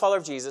 he's not a follower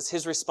of Jesus.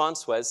 His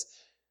response was,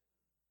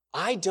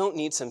 I don't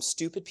need some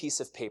stupid piece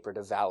of paper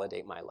to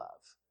validate my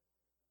love.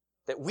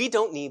 That we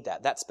don't need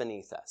that. That's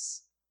beneath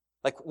us.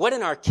 Like, what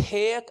an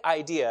archaic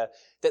idea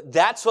that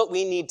that's what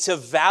we need to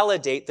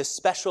validate the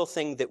special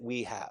thing that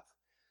we have.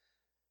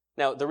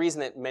 Now, the reason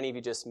that many of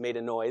you just made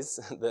a noise,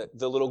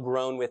 the little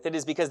groan with it,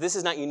 is because this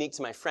is not unique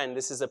to my friend.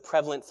 This is a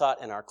prevalent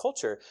thought in our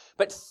culture.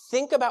 But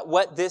think about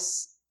what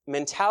this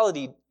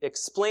mentality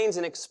explains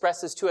and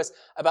expresses to us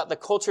about the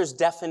culture's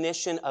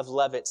definition of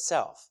love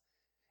itself.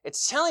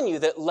 It's telling you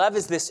that love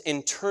is this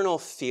internal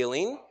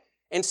feeling.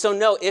 And so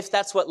no, if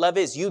that's what love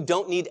is, you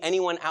don't need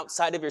anyone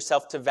outside of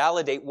yourself to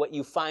validate what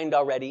you find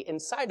already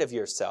inside of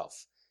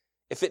yourself.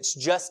 If it's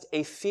just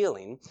a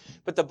feeling.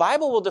 But the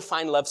Bible will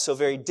define love so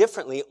very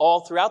differently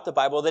all throughout the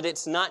Bible that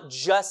it's not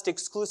just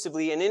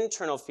exclusively an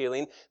internal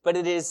feeling, but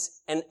it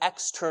is an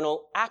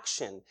external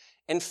action.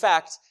 In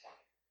fact,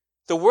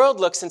 the world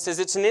looks and says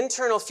it's an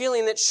internal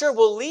feeling that sure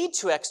will lead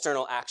to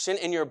external action,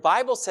 and your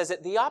Bible says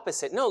it the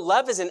opposite. No,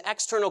 love is an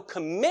external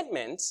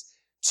commitment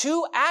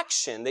to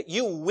action, that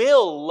you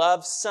will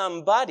love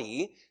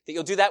somebody, that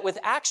you'll do that with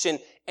action.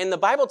 And the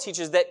Bible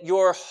teaches that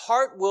your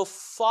heart will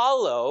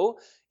follow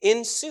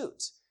in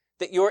suit,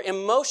 that your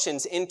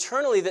emotions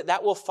internally,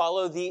 that will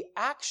follow the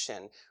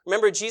action.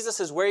 Remember, Jesus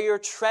says, where your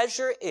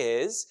treasure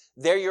is,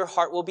 there your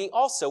heart will be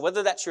also.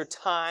 Whether that's your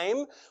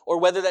time or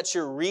whether that's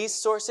your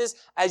resources,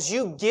 as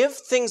you give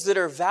things that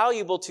are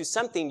valuable to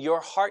something,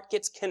 your heart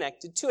gets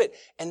connected to it.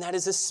 And that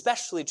is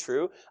especially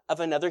true of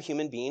another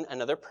human being,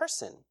 another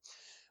person.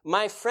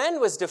 My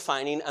friend was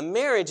defining a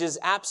marriage as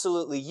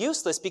absolutely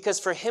useless because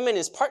for him and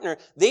his partner,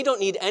 they don't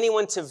need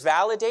anyone to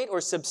validate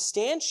or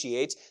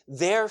substantiate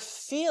their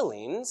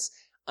feelings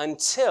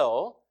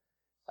until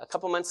a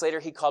couple months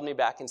later, he called me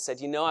back and said,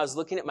 I was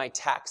looking at my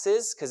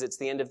taxes because it's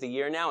the end of the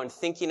year now and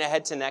thinking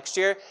ahead to next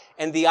year,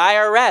 and the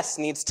IRS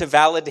needs to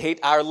validate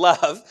our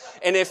love.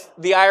 And if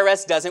the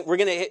IRS doesn't, we're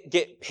going to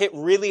get hit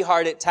really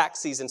hard at tax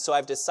season. So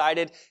I've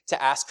decided to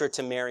ask her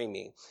to marry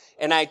me.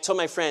 And I told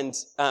my friend,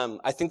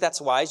 I think that's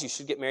wise. You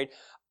should get married.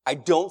 I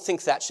don't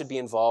think that should be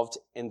involved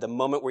in the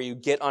moment where you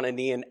get on a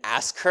knee and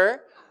ask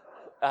her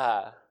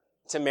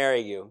to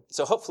marry you.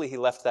 So hopefully he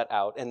left that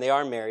out, and they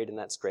are married, and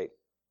that's great.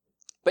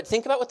 But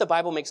think about what the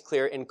Bible makes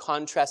clear in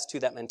contrast to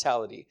that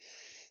mentality.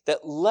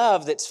 That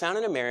love that's found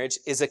in a marriage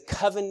is a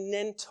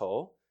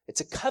covenantal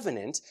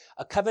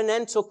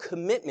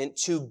commitment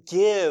to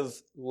give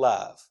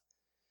love.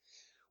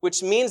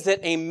 Which means that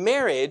a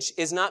marriage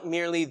is not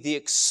merely the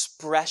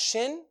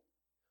expression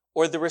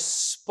or the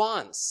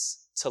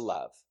response to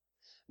love.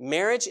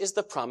 Marriage is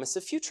the promise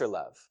of future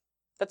love.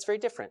 That's very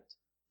different.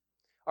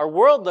 Our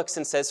world looks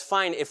and says,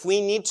 fine, if we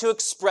need to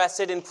express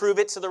it and prove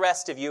it to the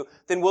rest of you,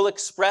 then we'll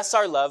express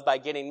our love by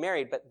getting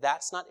married. But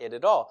that's not it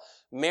at all.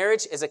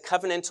 Marriage is a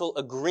covenantal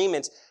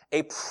agreement,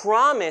 a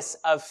promise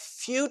of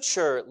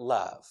future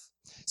love.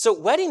 So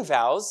wedding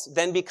vows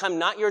then become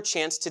not your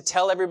chance to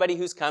tell everybody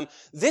who's come,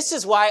 this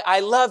is why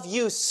I love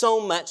you so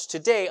much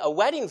today. A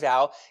wedding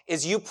vow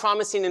is you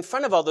promising in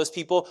front of all those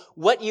people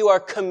what you are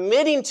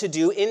committing to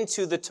do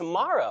into the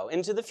tomorrow,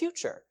 into the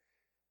future.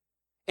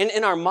 And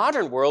in our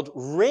modern world,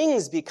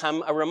 rings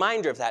become a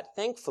reminder of that.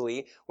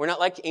 Thankfully, we're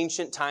not like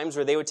ancient times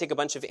where they would take a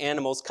bunch of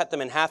animals, cut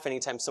them in half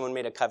anytime someone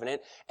made a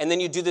covenant, and then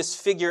you do this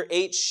figure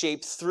 8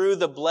 shape through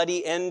the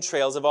bloody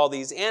entrails of all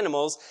these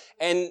animals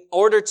in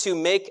order to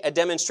make a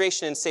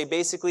demonstration and say,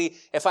 basically,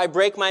 if I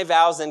break my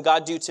vows, then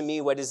God do to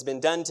me what has been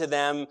done to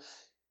them.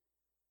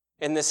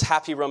 And this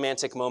happy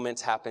romantic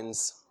moment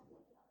happens.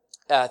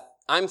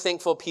 I'm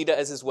thankful, PETA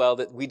is as well,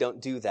 that we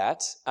don't do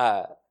that.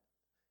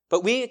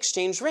 But we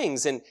exchange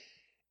rings,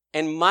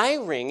 and my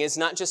ring is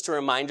not just a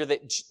reminder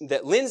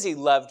that Lindsay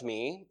loved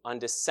me on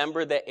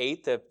December the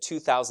 8th of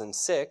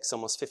 2006,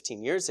 almost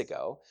 15 years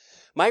ago.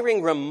 My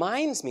ring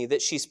reminds me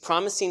that she's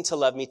promising to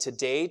love me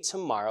today,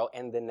 tomorrow,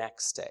 and the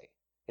next day.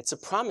 It's a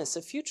promise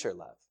of future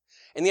love.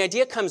 And the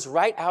idea comes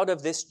right out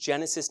of this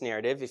Genesis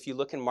narrative. If you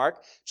look in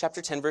Mark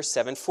chapter 10, verse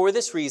 7, for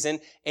this reason,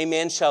 a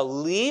man shall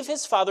leave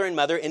his father and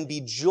mother and be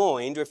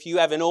joined, or if you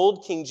have an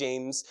old King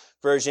James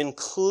version,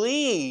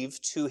 cleave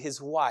to his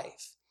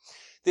wife.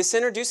 This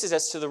introduces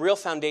us to the real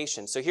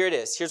foundation. So here it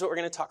is. Here's what we're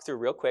going to talk through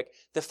real quick.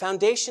 The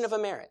foundation of a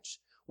marriage.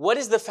 What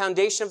is the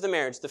foundation of the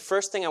marriage? The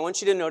first thing I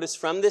want you to notice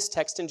from this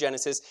text in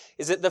Genesis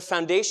is that the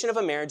foundation of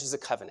a marriage is a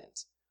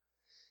covenant.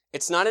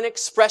 It's not an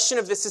expression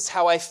of this is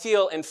how I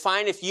feel, and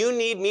fine, if you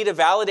need me to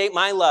validate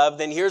my love,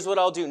 then here's what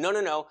I'll do.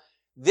 No.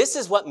 This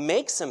is what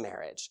makes a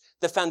marriage.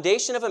 The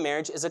foundation of a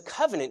marriage is a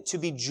covenant, to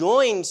be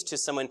joined to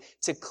someone,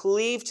 to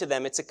cleave to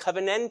them. It's a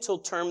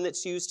covenantal term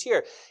that's used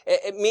here.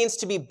 It means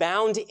to be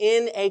bound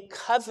in a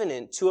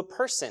covenant to a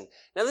person.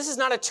 Now, this is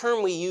not a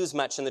term we use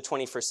much in the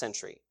 21st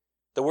century,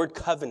 the word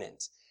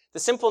covenant. The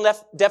simple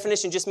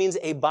definition just means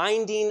a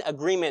binding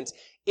agreement.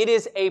 It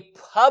is a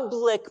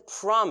public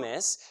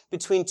promise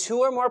between two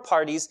or more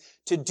parties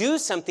to do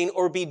something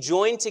or be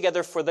joined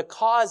together for the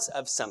cause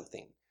of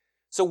something.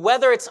 So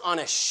whether it's on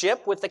a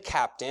ship with the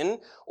captain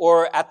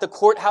or at the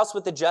courthouse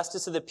with the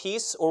justice of the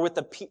peace or with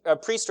a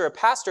priest or a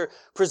pastor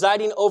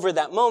presiding over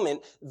that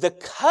moment, the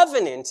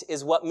covenant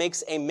is what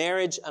makes a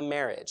marriage a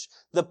marriage.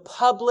 The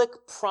public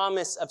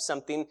promise of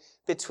something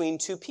between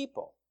two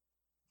people.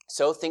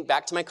 So think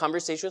back to my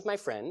conversation with my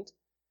friend.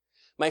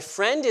 My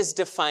friend is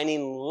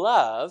defining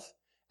love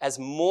as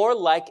more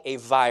like a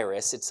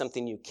virus. It's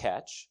something you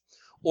catch.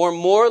 Or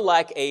more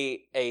like a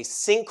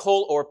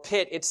sinkhole or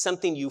pit. It's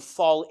something you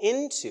fall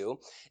into.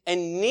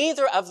 And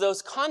neither of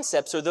those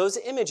concepts or those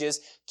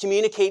images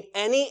communicate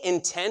any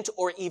intent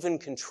or even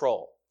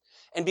control.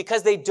 And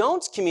because they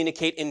don't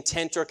communicate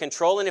intent or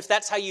control, and if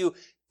that's how you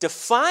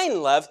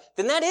define love,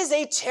 then that is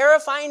a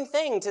terrifying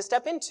thing to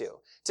step into.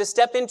 To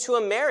step into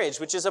a marriage,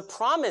 which is a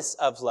promise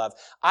of love.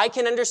 I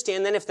can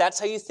understand then if that's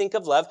how you think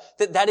of love,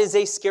 that is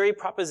a scary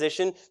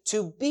proposition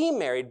to be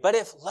married. But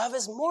if love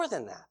is more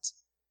than that,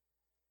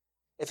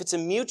 if it's a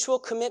mutual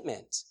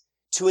commitment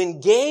to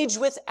engage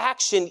with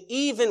action,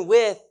 even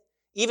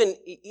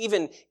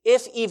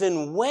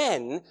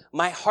when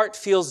my heart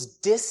feels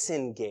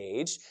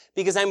disengaged,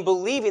 because I'm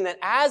believing that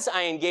as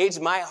I engage,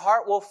 my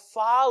heart will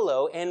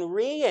follow and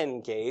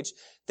re-engage,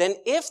 then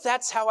if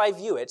that's how I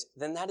view it,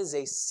 then that is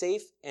a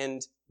safe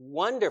and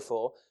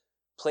wonderful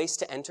place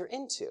to enter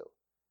into.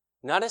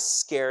 Not a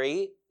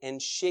scary and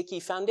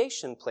shaky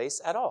foundation place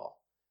at all.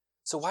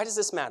 So why does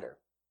this matter?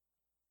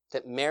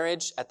 That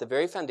marriage at the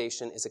very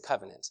foundation is a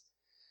covenant.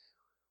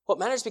 Well, it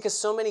matters because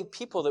so many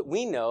people that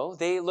we know,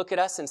 they look at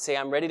us and say,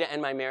 I'm ready to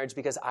end my marriage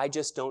because I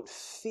just don't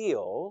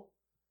feel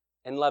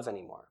in love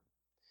anymore.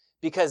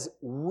 Because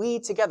we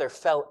together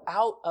fell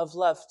out of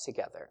love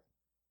together.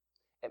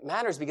 It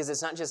matters because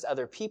it's not just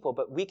other people,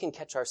 but we can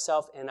catch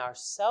ourselves in our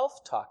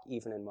self-talk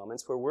even in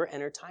moments where we're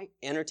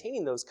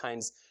entertaining those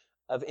kinds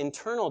of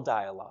internal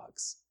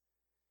dialogues.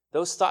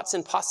 Those thoughts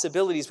and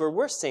possibilities where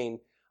we're saying,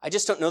 I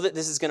just don't know that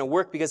this is going to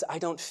work because I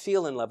don't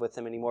feel in love with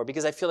them anymore,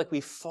 because I feel like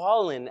we've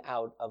fallen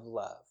out of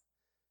love.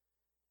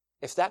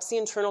 If that's the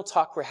internal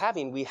talk we're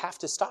having, we have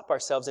to stop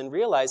ourselves and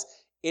realize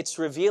it's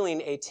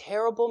revealing a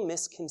terrible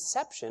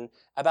misconception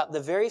about the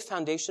very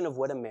foundation of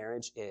what a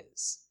marriage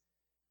is.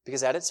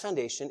 Because at its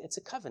foundation, it's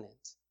a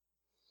covenant.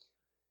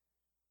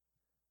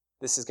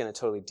 This is going to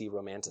totally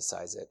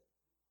de-romanticize it.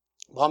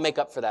 Well, I'll make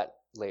up for that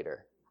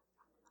later.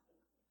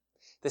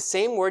 The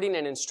same wording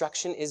and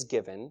instruction is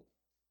given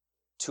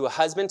to a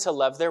husband to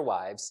love their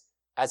wives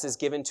as is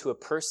given to a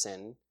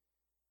person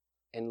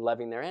in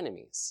loving their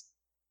enemies.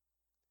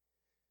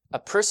 A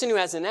person who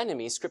has an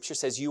enemy, Scripture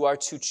says you are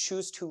to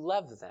choose to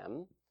love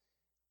them.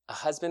 A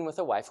husband with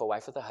a wife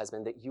with a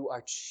husband, that you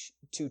are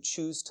to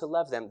choose to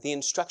love them. The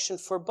instruction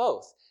for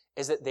both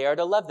is that they are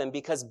to love them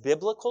because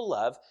biblical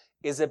love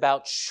is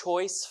about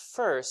choice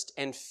first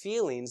and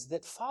feelings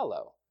that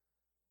follow.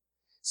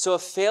 So a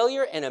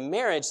failure in a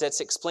marriage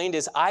that's explained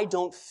as I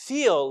don't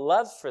feel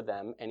love for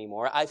them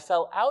anymore, I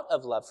fell out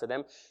of love for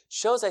them,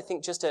 shows, I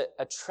think, just a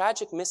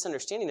tragic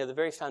misunderstanding of the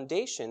very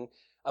foundation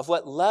of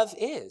what love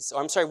is,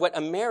 what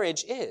a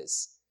marriage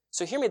is.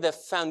 So hear me, the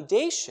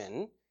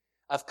foundation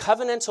of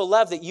covenantal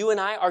love that you and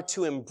I are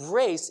to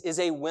embrace is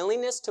a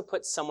willingness to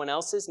put someone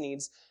else's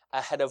needs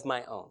ahead of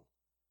my own.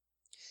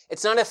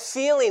 It's not a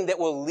feeling that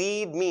will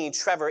lead me,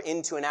 Trevor,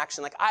 into an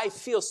action like I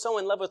feel so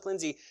in love with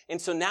Lindsay, and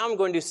so now I'm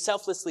going to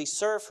selflessly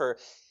serve her.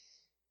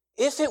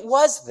 If it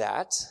was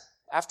that,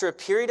 after a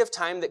period of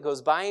time that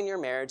goes by in your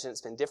marriage, and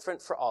it's been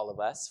different for all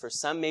of us, for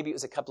some maybe it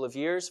was a couple of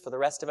years, for the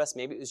rest of us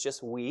maybe it was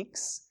just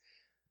weeks,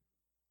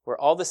 where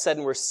all of a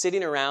sudden we're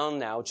sitting around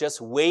now just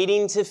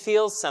waiting to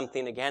feel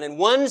something again, and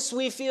once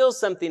we feel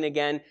something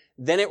again,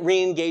 then it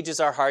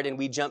re-engages our heart and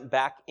we jump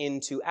back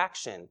into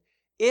action,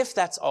 if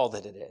that's all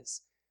that it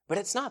is. But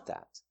it's not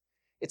that.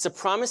 It's a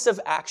promise of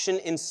action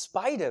in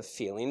spite of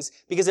feelings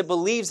because it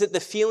believes that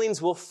the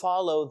feelings will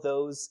follow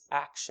those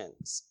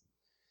actions.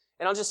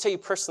 And I'll just tell you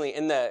personally,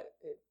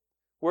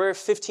 we're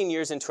 15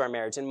 years into our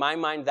marriage. In my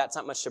mind, that's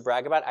not much to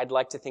brag about. I'd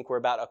like to think we're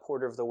about a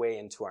quarter of the way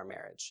into our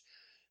marriage.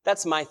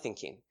 That's my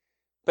thinking.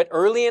 But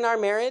early in our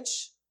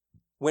marriage,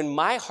 when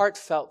my heart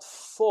felt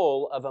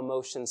full of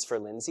emotions for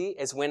Lindsay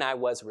is when I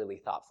was really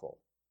thoughtful.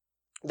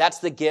 That's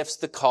the gifts,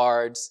 the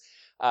cards,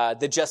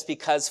 the just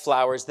because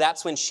flowers.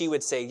 That's when she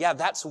would say, yeah,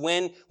 that's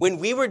when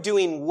we were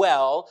doing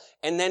well.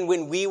 And then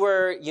when we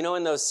were,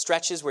 in those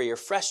stretches where you're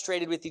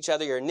frustrated with each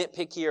other, you're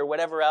nitpicky or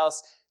whatever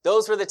else,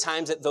 those were the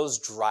times that those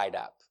dried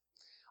up.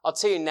 I'll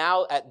tell you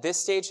now, at this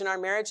stage in our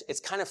marriage, it's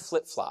kind of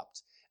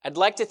flip-flopped. I'd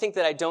like to think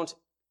that I don't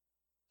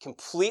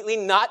completely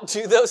not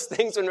do those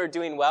things when we're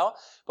doing well.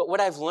 But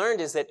what I've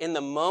learned is that in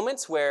the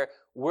moments where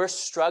we're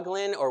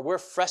struggling or we're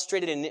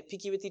frustrated and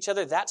nitpicky with each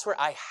other, that's where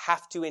I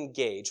have to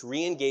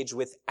re-engage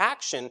with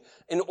action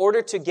in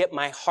order to get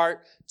my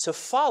heart to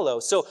follow.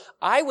 So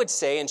I would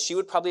say, and she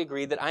would probably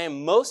agree, that I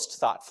am most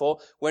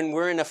thoughtful when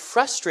we're in a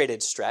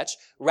frustrated stretch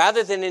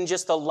rather than in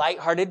just a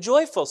lighthearted,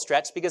 joyful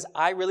stretch, because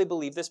I really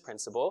believe this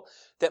principle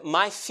that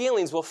my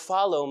feelings will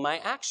follow my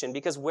action,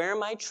 because where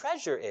my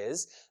treasure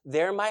is,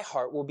 there my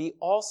heart will be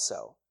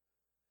also.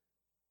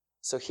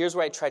 So here's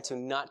where I try to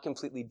not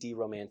completely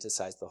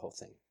de-romanticize the whole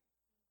thing.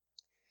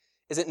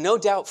 Is that no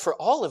doubt for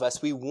all of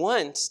us, we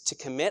want to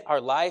commit our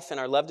life and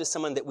our love to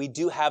someone that we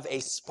do have a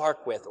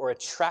spark with or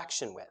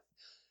attraction with.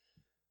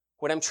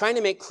 What I'm trying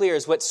to make clear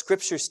is what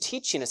Scripture's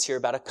teaching us here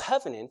about a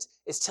covenant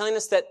is telling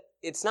us that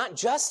it's not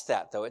just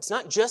that, though. It's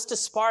not just a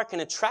spark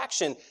and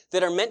attraction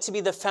that are meant to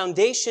be the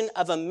foundation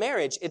of a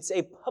marriage. It's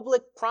a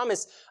public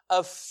promise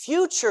of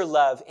future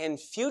love and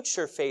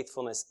future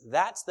faithfulness.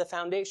 That's the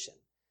foundation.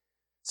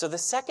 So the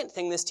second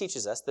thing this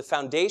teaches us, the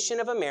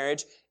foundation of a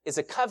marriage is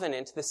a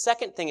covenant. The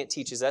second thing it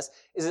teaches us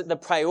is that the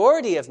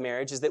priority of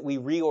marriage is that we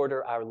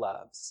reorder our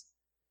loves.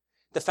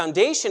 The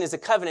foundation is a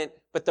covenant,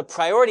 but the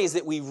priority is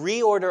that we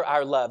reorder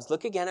our loves.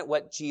 Look again at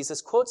what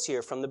Jesus quotes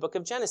here from the book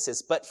of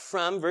Genesis. But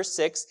from verse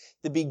 6,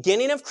 the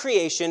beginning of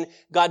creation,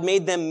 God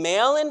made them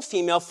male and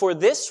female. For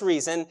this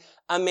reason,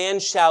 a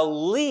man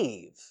shall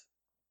leave.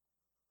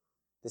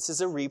 This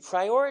is a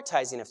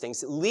reprioritizing of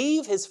things.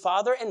 Leave his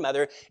father and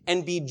mother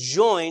and be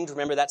joined,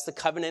 remember that's the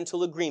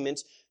covenantal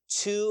agreement,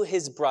 to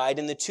his bride.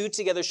 And the two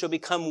together shall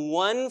become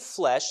one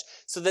flesh,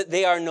 so that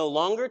they are no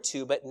longer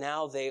two, but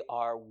now they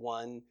are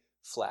one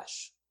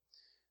flesh.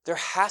 There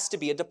has to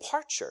be a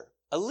departure,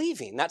 a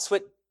leaving. That's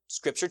what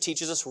Scripture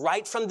teaches us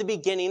right from the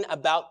beginning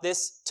about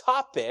this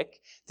topic,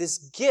 this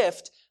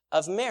gift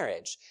of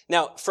marriage.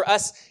 Now, for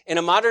us, in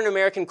a modern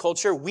American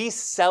culture, we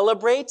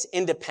celebrate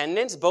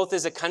independence, both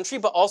as a country,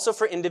 but also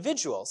for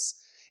individuals.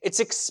 It's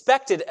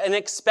an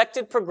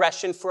expected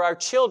progression for our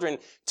children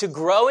to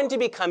grow and to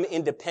become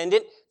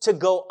independent, to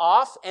go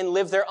off and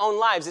live their own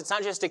lives. It's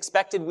not just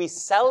expected, we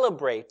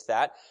celebrate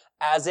that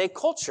as a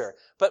culture.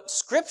 But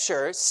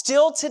Scripture,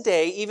 still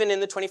today, even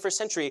in the 21st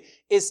century,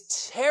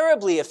 is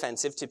terribly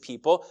offensive to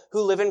people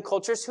who live in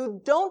cultures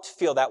who don't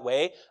feel that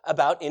way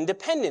about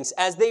independence.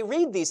 As they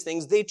read these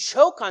things, they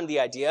choke on the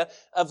idea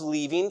of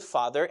leaving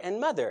father and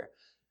mother.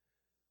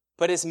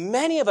 But as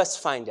many of us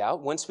find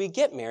out, once we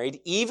get married,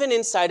 even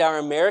inside our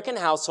American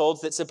households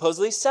that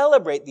supposedly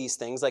celebrate these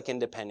things like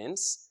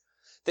independence,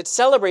 that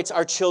celebrates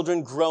our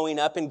children growing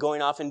up and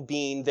going off and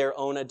being their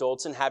own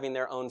adults and having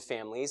their own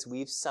families,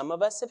 some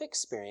of us have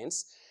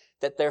experienced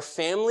that their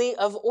family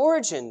of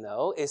origin,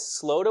 though, is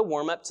slow to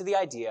warm up to the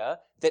idea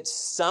that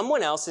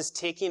someone else is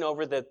taking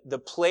over the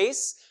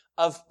place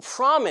of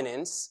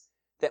prominence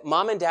that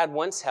mom and dad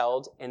once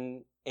held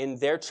in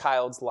their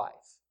child's life.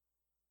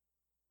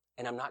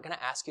 And I'm not going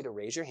to ask you to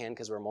raise your hand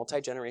because we're a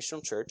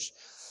multi-generational church.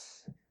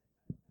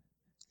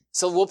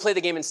 So we'll play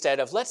the game instead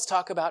of, let's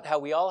talk about how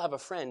we all have a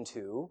friend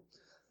who...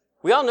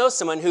 We all know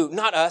someone who,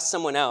 not us,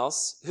 someone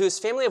else, whose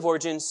family of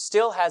origin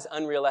still has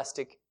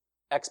unrealistic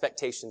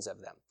expectations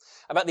of them.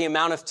 About the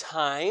amount of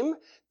time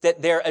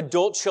that their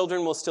adult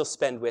children will still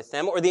spend with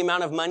them, or the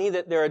amount of money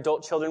that their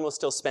adult children will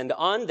still spend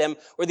on them,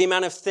 or the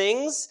amount of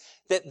things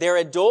that their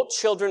adult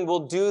children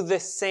will do the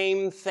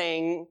same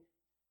thing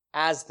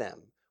as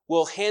them,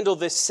 will handle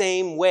the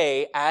same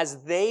way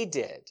as they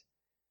did.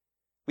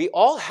 We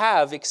all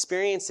have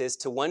experiences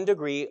to one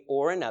degree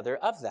or another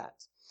of that.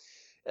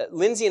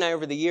 Lindsay and I,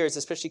 over the years,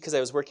 especially because I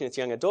was working with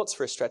young adults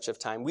for a stretch of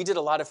time, we did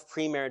a lot of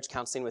pre-marriage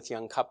counseling with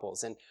young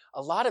couples. And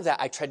a lot of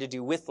that I tried to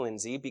do with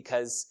Lindsay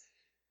because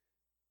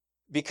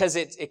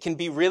it can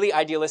be really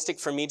idealistic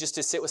for me just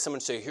to sit with someone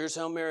and say, here's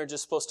how marriage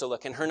is supposed to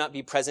look, and her not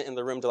be present in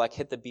the room to like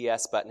hit the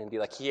BS button and be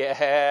like,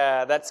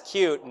 yeah, that's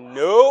cute.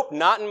 Nope,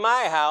 not in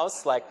my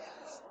house. So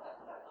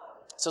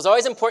it's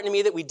always important to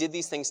me that we did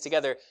these things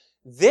together.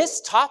 This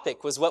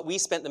topic was what we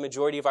spent the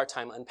majority of our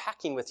time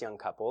unpacking with young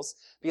couples,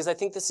 because I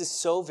think this is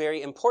so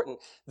very important.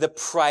 The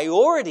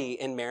priority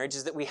in marriage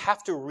is that we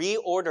have to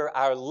reorder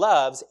our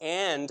loves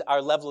and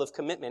our level of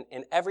commitment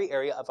in every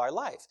area of our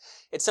life.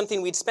 It's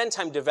something we'd spend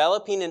time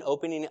developing and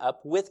opening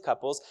up with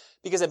couples,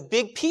 because a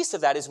big piece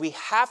of that is we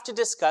have to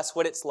discuss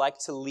what it's like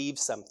to leave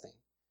something.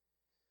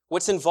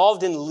 What's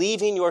involved in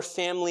leaving your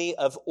family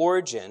of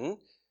origin.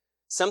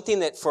 Something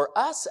that for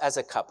us as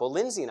a couple,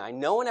 Lindsay and I,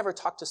 no one ever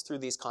talked us through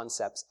these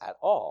concepts at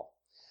all.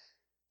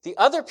 The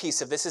other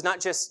piece of this is not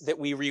just that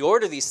we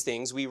reorder these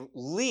things, we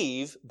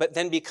leave, but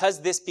then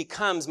because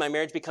my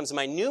marriage becomes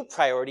my new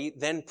priority,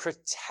 then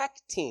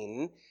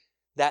protecting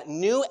that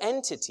new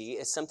entity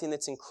is something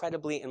that's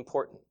incredibly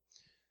important.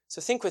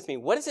 So think with me,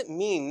 what does it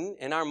mean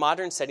in our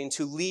modern setting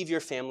to leave your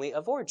family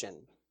of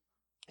origin?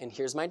 And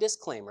here's my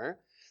disclaimer.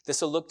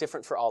 This will look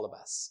different for all of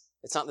us.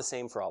 It's not the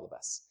same for all of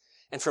us.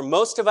 And for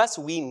most of us,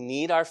 we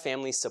need our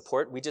family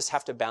support. We just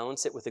have to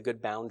balance it with a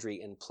good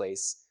boundary in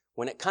place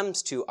when it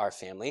comes to our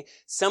family.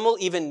 Some will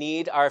even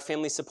need our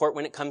family support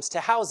when it comes to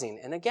housing.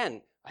 And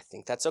again, I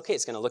think that's okay.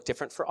 It's going to look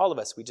different for all of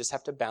us. We just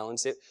have to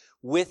balance it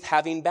with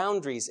having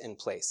boundaries in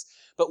place.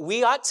 But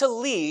we ought to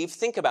leave,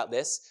 think about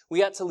this,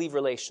 we ought to leave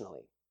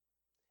relationally.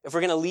 If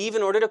we're going to leave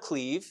in order to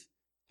cleave,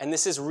 and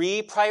this is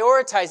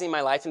reprioritizing my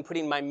life and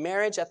putting my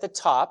marriage at the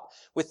top,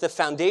 with the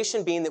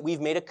foundation being that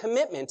we've made a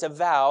commitment, a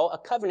vow, a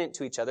covenant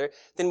to each other,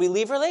 then we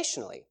leave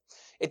relationally.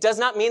 It does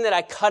not mean that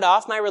I cut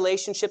off my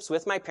relationships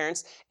with my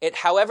parents. It,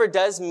 however,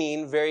 does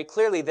mean very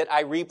clearly that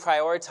I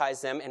reprioritize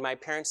them and my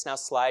parents now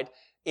slide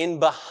in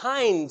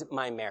behind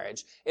my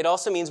marriage. It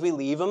also means we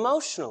leave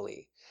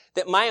emotionally.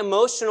 That my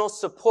emotional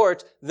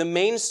support, the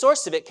main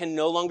source of it, can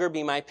no longer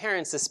be my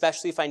parents,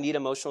 especially if I need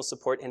emotional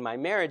support in my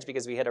marriage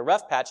because we hit a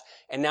rough patch,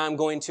 and now I'm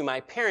going to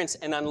my parents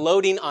and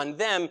unloading on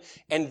them,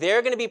 and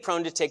they're going to be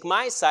prone to take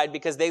my side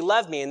because they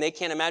love me, and they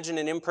can't imagine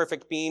an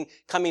imperfect being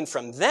coming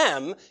from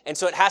them, and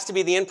so it has to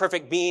be the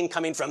imperfect being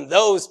coming from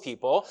those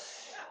people.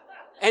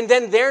 And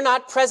then they're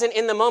not present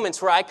in the moments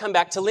where I come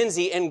back to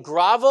Lindsay and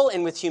grovel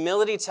and with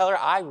humility tell her,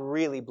 I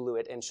really blew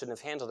it and shouldn't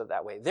have handled it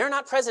that way. They're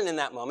not present in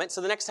that moment.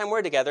 So the next time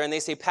we're together and they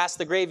say, pass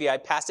the gravy, I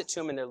pass it to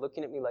them and they're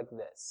looking at me like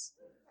this.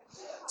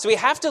 So we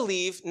have to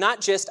leave,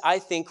 not just, I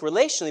think,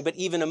 relationally, but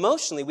even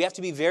emotionally. We have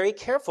to be very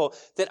careful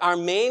that our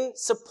main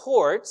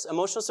support,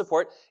 emotional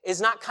support,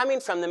 is not coming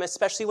from them,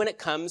 especially when it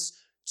comes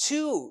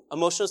to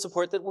emotional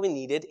support that will be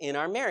needed in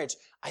our marriage.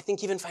 I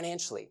think even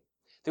financially.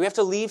 That we have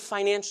to leave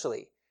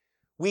financially.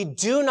 We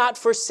do not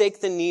forsake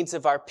the needs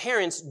of our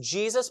parents.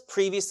 Jesus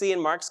previously in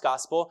Mark's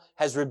gospel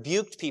has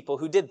rebuked people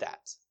who did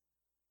that.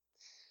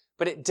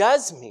 But it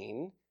does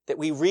mean that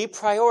we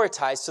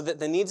reprioritize so that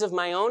the needs of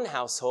my own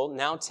household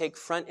now take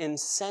front and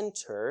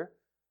center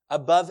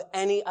above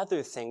any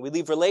other thing. We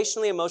leave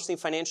relationally, emotionally,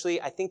 financially.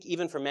 I think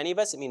even for many of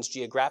us, it means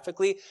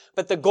geographically.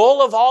 But the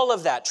goal of all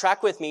of that,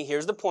 track with me,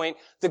 here's the point.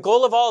 The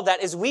goal of all of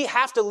that is we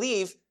have to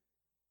leave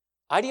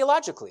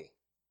ideologically.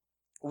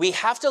 We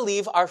have to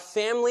leave our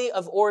family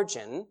of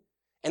origin,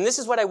 and this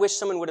is what I wish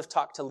someone would have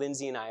talked to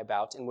Lindsay and I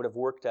about and would have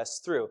worked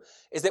us through,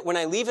 is that when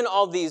I leave in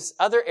all these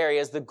other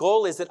areas, the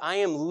goal is that I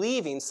am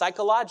leaving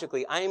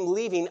psychologically, I am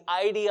leaving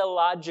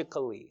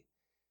ideologically.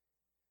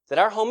 That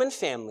our home and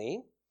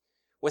family,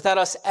 without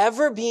us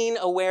ever being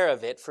aware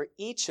of it, for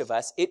each of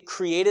us, it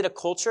created a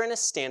culture and a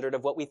standard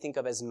of what we think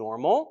of as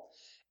normal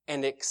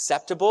and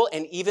acceptable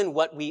and even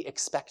what we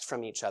expect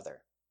from each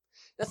other.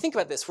 Now think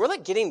about this. We're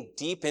like getting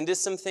deep into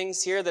some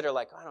things here that are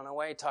like, I don't know,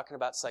 why are you talking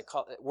about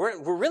psychology?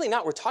 We're really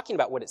not. We're talking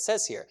about what it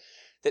says here.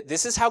 That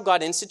this is how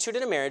God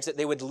instituted a marriage, that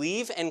they would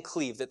leave and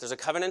cleave, that there's a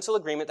covenantal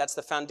agreement, that's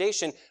the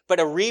foundation,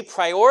 but a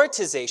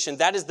reprioritization,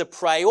 that is the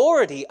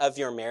priority of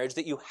your marriage,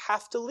 that you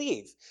have to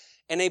leave.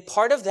 And a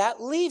part of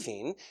that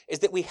leaving is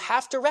that we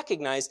have to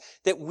recognize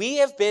that we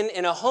have been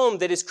in a home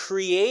that has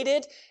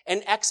created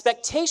an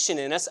expectation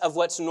in us of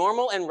what's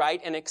normal and right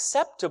and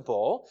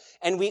acceptable.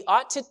 And we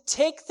ought to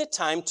take the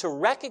time to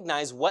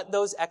recognize what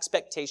those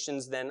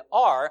expectations then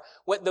are,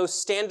 what those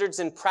standards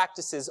and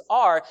practices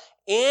are.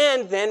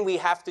 And then we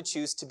have to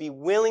choose to be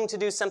willing to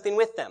do something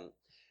with them,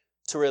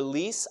 to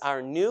release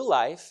our new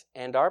life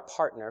and our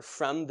partner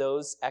from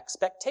those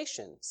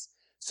expectations,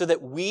 so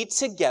that we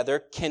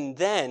together can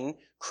then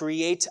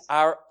create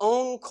our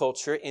own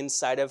culture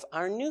inside of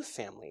our new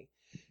family.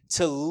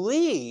 To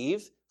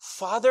leave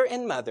father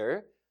and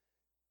mother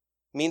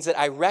means that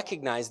I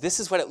recognize this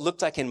is what it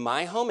looked like in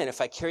my home, and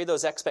if I carry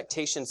those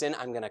expectations in,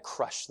 I'm going to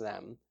crush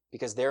them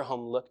because their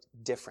home looked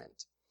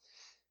different.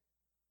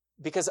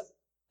 Because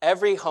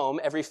every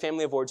home, every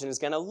family of origin is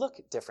going to look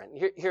different.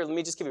 Here, let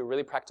me just give you a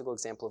really practical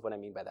example of what I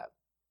mean by that.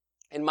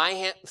 In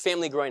my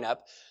family growing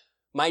up,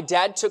 my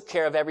dad took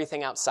care of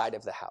everything outside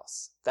of the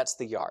house. That's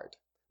the yard.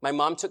 My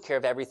mom took care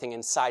of everything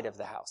inside of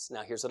the house.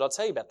 Now, here's what I'll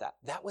tell you about that.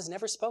 That was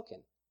never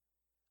spoken.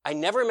 I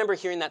never remember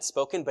hearing that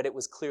spoken, but it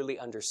was clearly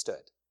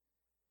understood.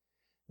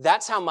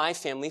 That's how my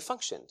family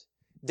functioned.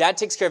 Dad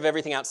takes care of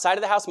everything outside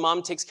of the house.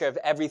 Mom takes care of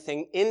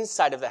everything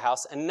inside of the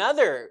house.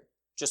 Another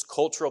just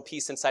cultural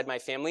piece inside my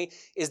family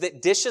is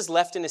that dishes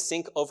left in a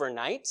sink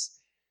overnight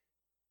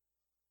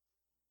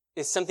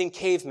is something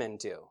cavemen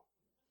do.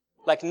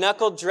 Like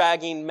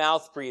knuckle-dragging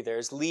mouth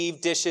breathers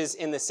leave dishes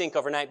in the sink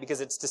overnight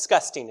because it's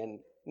disgusting, and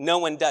no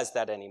one does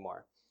that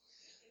anymore.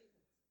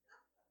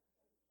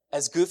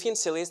 As goofy and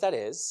silly as that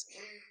is,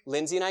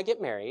 Lindsay and I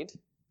get married.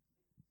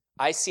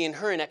 I see in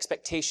her an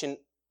expectation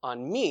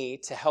on me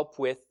to help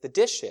with the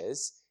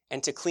dishes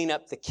and to clean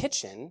up the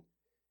kitchen.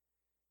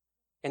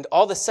 And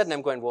all of a sudden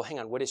I'm going, well, hang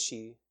on, what is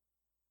she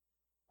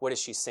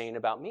saying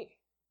about me?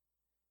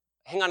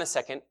 Hang on a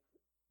second.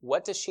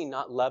 what does she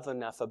not love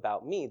enough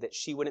about me that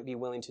she wouldn't be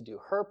willing to do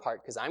her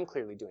part because I'm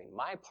clearly doing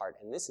my part,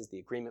 and this is the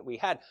agreement we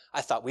had.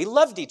 I thought we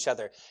loved each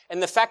other.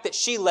 And the fact that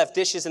she left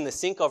dishes in the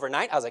sink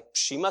overnight, I was like,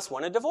 she must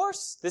want a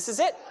divorce. This is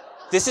it.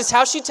 This is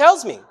how she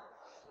tells me.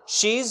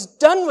 She's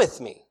done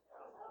with me.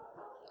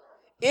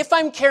 If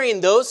I'm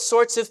carrying those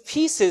sorts of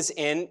pieces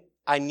in,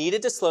 I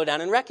needed to slow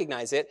down and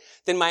recognize it,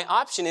 then my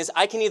option is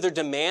I can either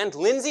demand,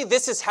 Lindsay,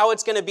 this is how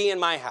it's going to be in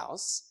my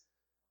house,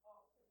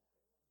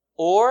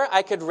 or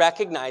I could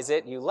recognize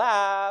it. You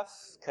laugh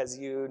because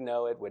you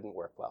know it wouldn't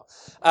work well.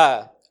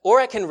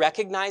 Or I can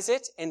recognize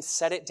it and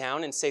set it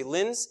down and say,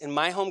 Linz, in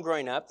my home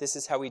growing up, this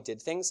is how we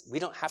did things. We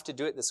don't have to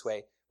do it this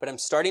way, but I'm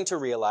starting to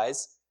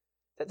realize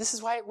that this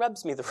is why it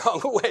rubs me the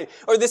wrong way,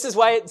 or this is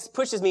why it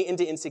pushes me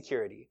into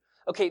insecurity.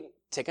 Okay,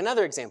 take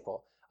another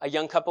example. A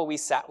young couple we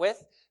sat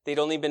with, they'd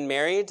only been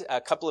married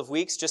a couple of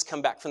weeks, just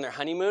come back from their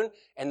honeymoon,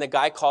 and the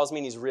guy calls me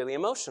and he's really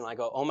emotional. I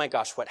go, oh my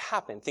gosh, what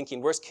happened?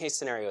 Thinking worst case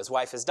scenario, his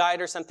wife has died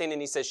or something, and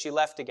he says, she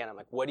left again. I'm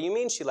like, what do you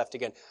mean she left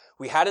again?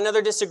 We had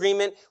another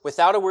disagreement.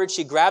 Without a word,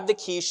 she grabbed the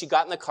keys, she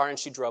got in the car, and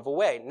she drove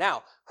away.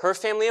 Now, her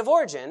family of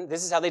origin,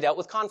 this is how they dealt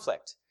with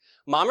conflict.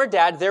 Mom or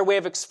dad, their way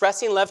of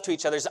expressing love to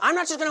each other is, I'm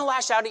not just going to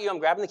lash out at you. I'm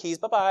grabbing the keys.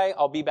 Bye-bye.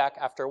 I'll be back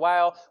after a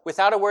while.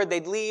 Without a word,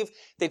 they'd leave.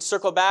 They'd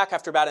circle back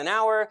after about an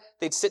hour.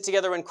 They'd sit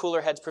together when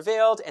cooler heads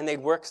prevailed, and they'd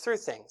work through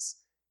things.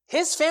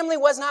 His family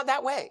was not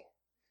that way.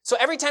 So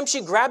every time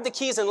she grabbed the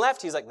keys and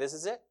left, he's like, this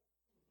is it.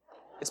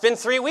 It's been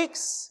 3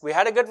 weeks. We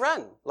had a good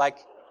run.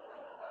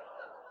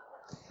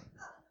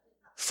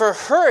 For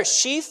her,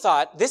 she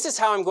thought, this is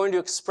how I'm going to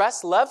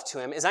express love to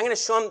him, is I'm going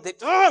to show him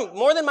that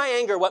more than my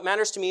anger, what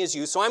matters to me is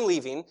you, so I'm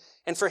leaving.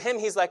 And for him,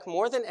 he's like,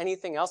 more than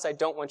anything else, I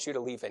don't want you to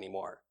leave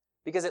anymore,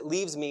 because it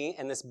leaves me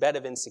in this bed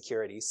of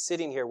insecurity,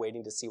 sitting here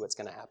waiting to see what's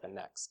going to happen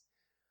next.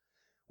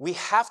 We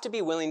have to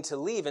be willing to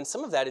leave, and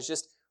some of that is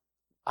just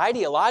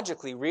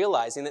ideologically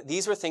realizing that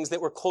these were things that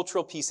were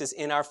cultural pieces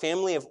in our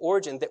family of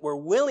origin that we're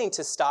willing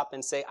to stop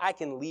and say, I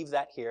can leave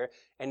that here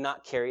and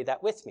not carry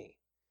that with me.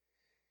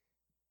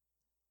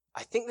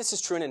 I think this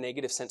is true in a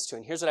negative sense too,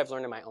 and here's what I've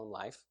learned in my own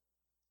life.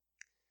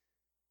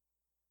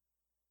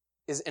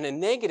 Is in a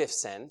negative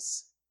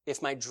sense,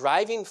 if my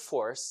driving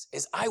force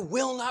is, I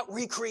will not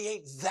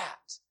recreate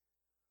that.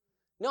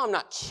 No, I'm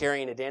not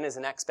carrying it in as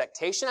an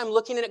expectation. I'm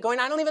looking at it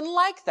going, I don't even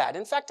like that.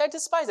 In fact, I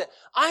despise it.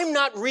 I'm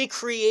not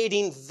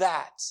recreating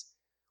that.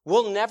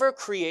 We'll never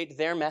create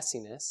their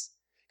messiness.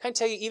 Can I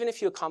tell you, even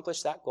if you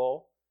accomplish that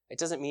goal, it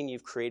doesn't mean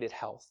you've created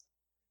health.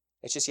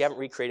 It's just you haven't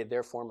recreated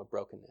their form of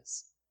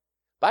brokenness.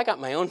 But I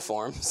got my own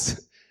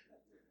forms.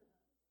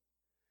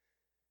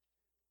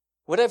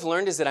 What I've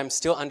learned is that I'm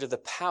still under the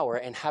power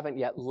and haven't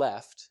yet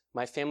left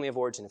my family of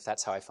origin, if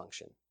that's how I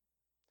function.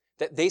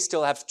 That they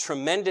still have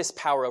tremendous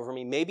power over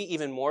me, maybe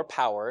even more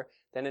power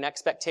than an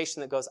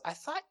expectation that goes, I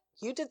thought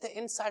you did the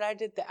inside, I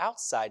did the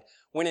outside.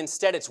 When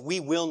instead it's, we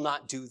will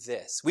not do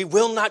this. We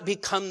will not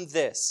become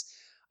this.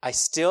 I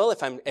still,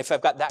 if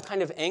I've got that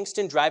kind of angst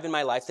and drive in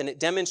my life, then it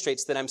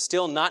demonstrates that I'm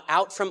still not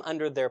out from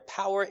under their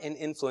power and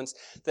influence,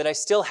 that I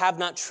still have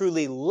not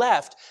truly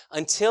left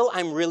until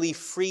I'm really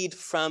freed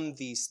from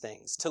these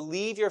things. To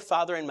leave your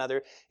father and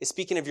mother is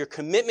speaking of your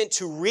commitment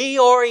to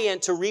reorient,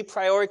 to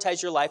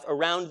reprioritize your life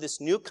around this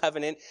new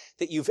covenant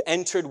that you've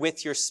entered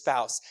with your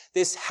spouse.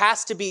 This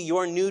has to be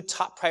your new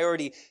top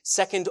priority,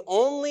 second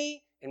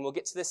only, and we'll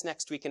get to this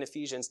next week in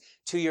Ephesians,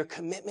 to your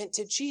commitment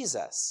to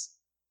Jesus.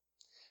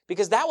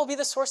 Because that will be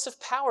the source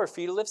of power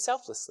for you to live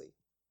selflessly.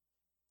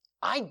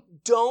 I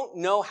don't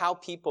know how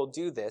people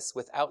do this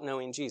without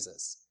knowing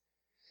Jesus.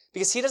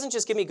 Because he doesn't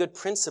just give me good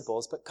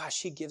principles, but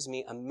gosh, he gives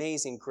me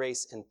amazing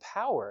grace and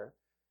power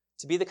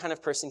to be the kind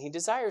of person he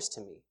desires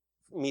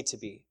me to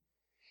be.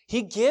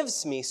 He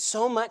gives me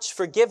so much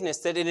forgiveness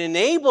that it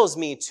enables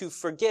me to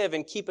forgive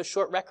and keep a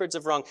short records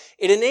of wrong.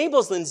 It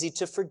enables Lindsay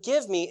to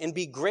forgive me and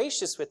be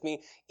gracious with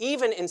me,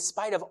 even in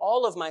spite of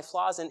all of my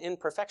flaws and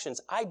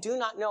imperfections. I do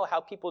not know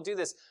how people do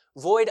this,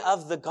 void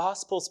of the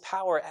gospel's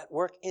power at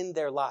work in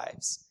their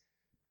lives.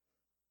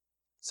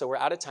 So we're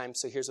out of time,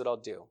 so here's what I'll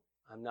do.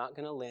 I'm not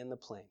going to land the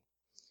plane.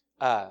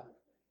 I'll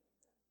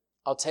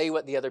tell you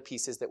what the other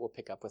piece is that we'll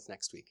pick up with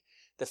next week.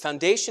 The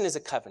foundation is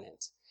a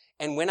covenant.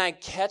 And when I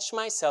catch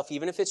myself,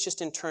 even if it's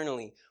just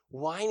internally,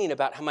 whining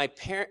about how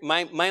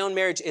my own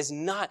marriage is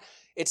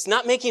it's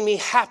not making me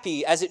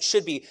happy as it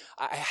should be,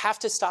 I have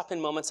to stop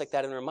in moments like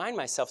that and remind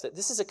myself that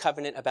this is a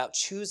covenant about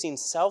choosing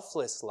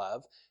selfless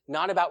love,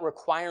 not about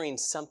requiring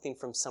something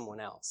from someone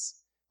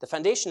else. The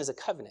foundation is a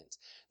covenant.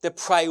 The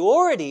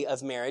priority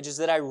of marriage is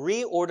that I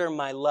reorder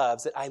my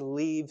loves, that I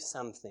leave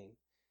something.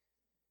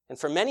 And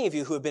for many of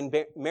you who have been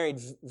married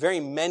very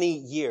many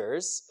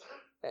years,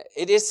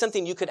 it is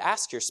something you could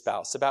ask your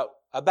spouse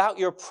about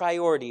your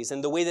priorities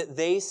and the way that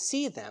they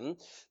see them,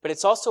 but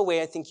it's also a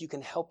way I think you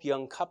can help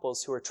young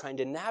couples who are trying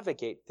to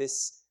navigate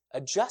this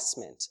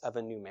adjustment of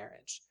a new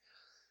marriage.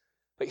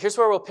 But here's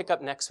where we'll pick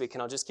up next week,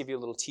 and I'll just give you a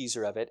little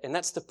teaser of it, and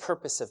that's the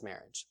purpose of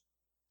marriage.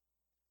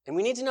 And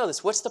we need to know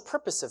this. What's the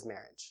purpose of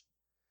marriage?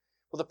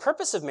 Well, the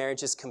purpose of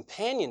marriage is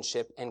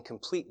companionship and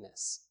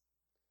completeness.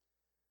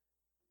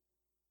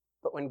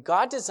 But when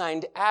God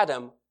designed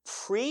Adam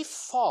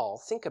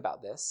pre-fall, think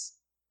about this.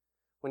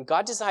 When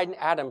God designed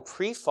Adam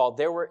pre-fall,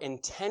 there were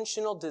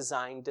intentional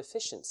design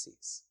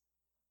deficiencies.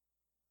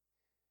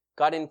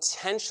 God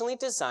intentionally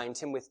designed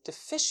him with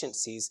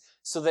deficiencies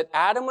so that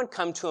Adam would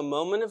come to a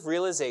moment of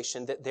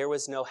realization that there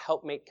was no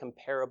helpmate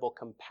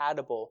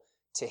compatible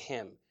to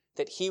him,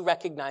 that he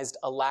recognized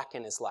a lack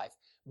in his life.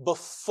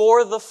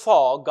 Before the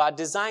fall, God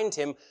designed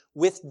him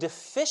with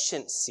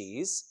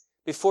deficiencies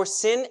before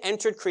sin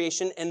entered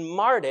creation and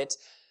marred it.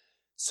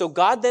 So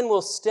God then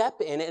will step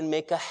in and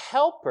make a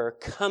helper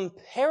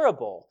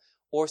comparable,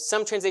 or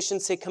some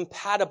translations say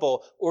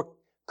compatible, or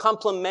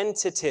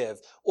complementative,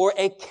 or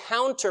a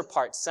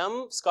counterpart.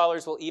 Some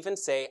scholars will even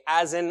say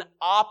as an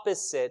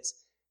opposite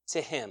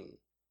to him,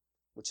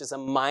 which is a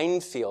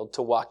minefield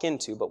to walk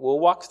into, but we'll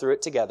walk through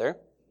it together.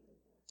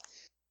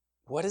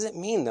 What does it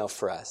mean, though,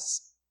 for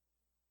us?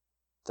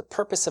 The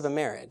purpose of a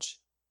marriage.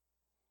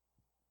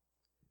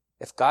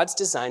 If God's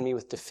designed me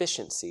with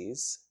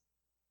deficiencies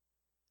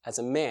as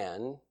a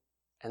man,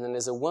 and then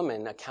as a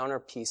woman, a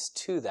counterpiece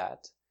to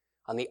that,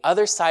 on the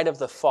other side of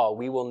the fall,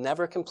 we will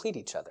never complete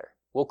each other.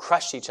 We'll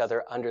crush each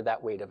other under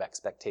that weight of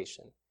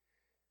expectation.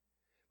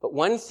 But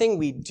one thing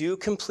we do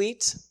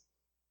complete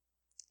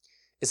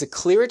is a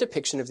clearer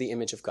depiction of the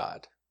image of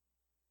God.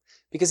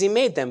 Because he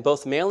made them,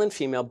 both male and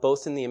female,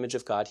 both in the image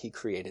of God, he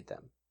created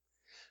them.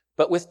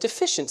 But with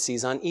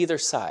deficiencies on either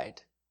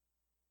side.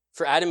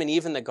 For Adam and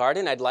Eve in the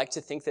garden, I'd like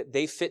to think that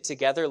they fit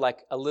together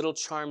like a little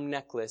charm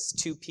necklace,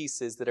 two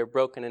pieces that are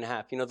broken in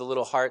half. You know, the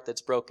little heart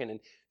that's broken and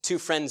two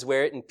friends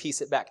wear it and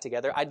piece it back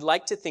together. I'd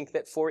like to think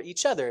that for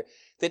each other,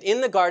 that in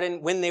the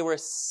garden, when they were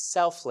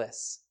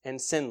selfless and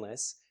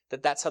sinless,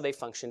 that that's how they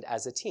functioned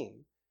as a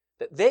team,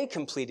 that they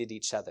completed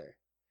each other.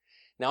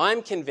 Now,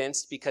 I'm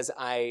convinced, because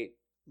I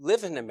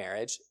live in a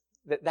marriage,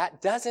 that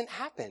that doesn't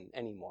happen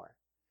anymore,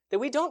 that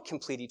we don't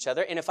complete each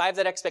other. And if I have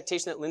that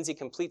expectation that Lindsay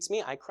completes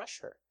me, I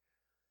crush her.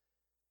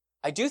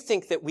 I do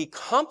think that we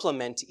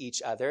complement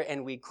each other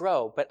and we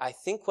grow, but I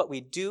think what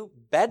we do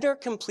better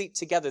complete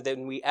together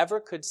than we ever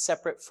could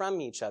separate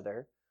from each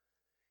other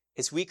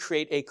is we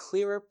create a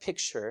clearer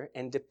picture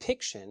and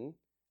depiction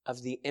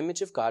of the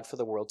image of God for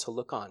the world to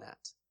look on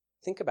at.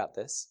 Think about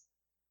this.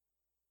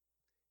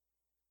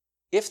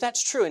 If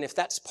that's true, and if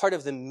that's part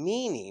of the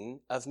meaning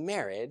of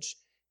marriage,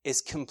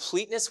 is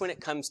completeness when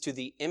it comes to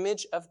the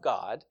image of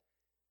God,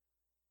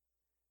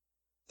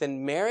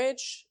 then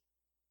marriage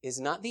is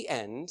not the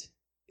end,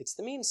 it's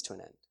the means to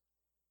an end.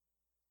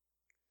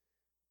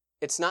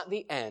 It's not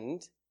the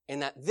end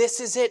in that this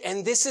is it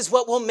and this is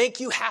what will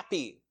make you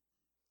happy.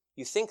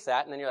 You think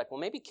that, and then you're like, well,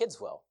 maybe kids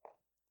will.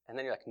 And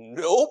then you're like,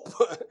 nope,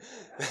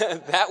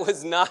 that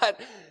was not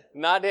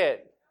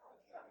it.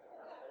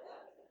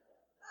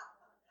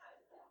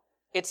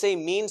 It's a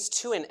means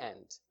to an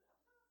end.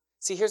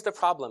 See, here's the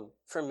problem.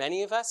 For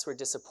many of us, we're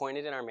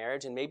disappointed in our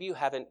marriage, and maybe you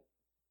haven't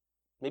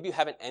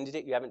ended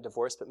it, you haven't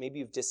divorced, but maybe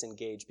you've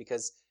disengaged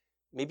because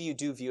maybe you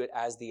do view it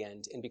as the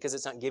end. And because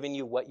it's not giving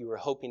you what you were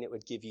hoping it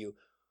would give you,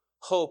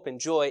 hope and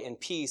joy and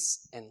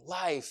peace and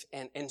life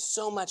and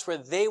so much where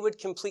they would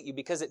complete you,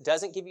 because it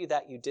doesn't give you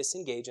that, you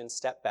disengage and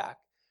step back.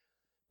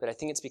 But I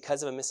think it's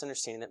because of a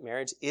misunderstanding that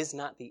marriage is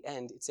not the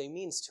end. It's a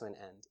means to an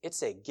end.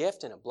 It's a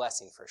gift and a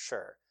blessing for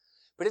sure.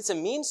 But it's a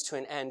means to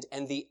an end,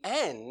 and the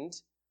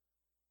end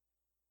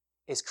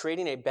is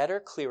creating a better,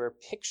 clearer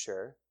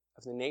picture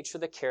of the nature,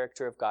 the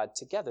character of God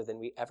together than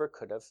we ever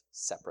could have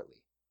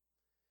separately.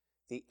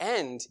 The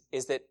end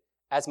is that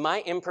as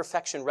my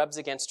imperfection rubs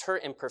against her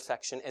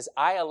imperfection, as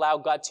I allow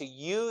God to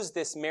use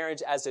this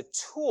marriage as a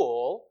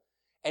tool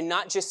and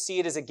not just see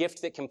it as a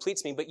gift that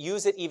completes me, but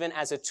use it even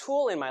as a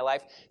tool in my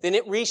life, then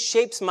it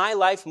reshapes my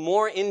life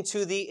more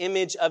into the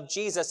image of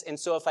Jesus. And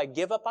so if I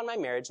give up on my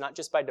marriage, not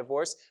just by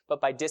divorce,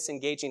 but by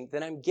disengaging,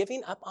 then I'm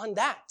giving up on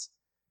that.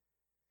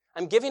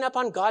 I'm giving up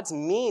on God's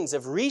means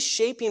of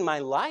reshaping my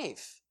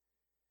life.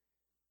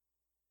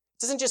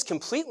 It doesn't just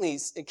complete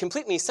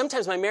me.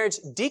 Sometimes my marriage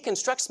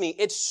deconstructs me.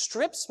 It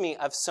strips me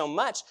of so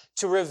much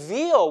to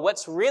reveal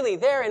what's really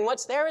there, and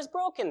what's there is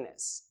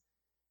brokenness.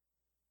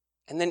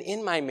 And then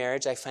in my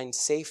marriage, I find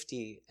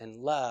safety and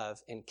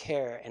love and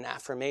care and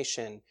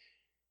affirmation.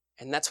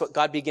 And that's what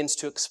God begins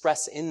to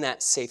express in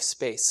that safe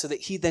space so that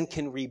he then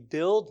can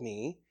rebuild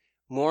me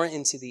more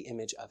into the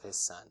image of his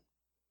son.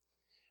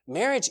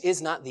 Marriage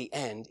is not the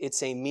end.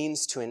 It's a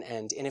means to an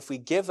end. And if we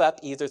give up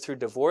either through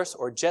divorce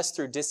or just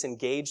through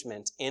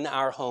disengagement in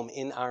our home,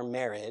 in our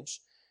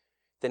marriage,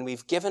 then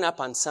we've given up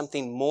on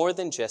something more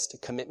than just a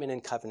commitment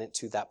and covenant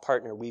to that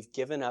partner. We've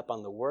given up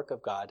on the work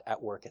of God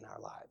at work in our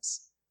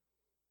lives.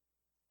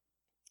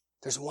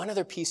 There's one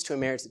other piece to a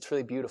marriage that's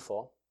really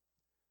beautiful,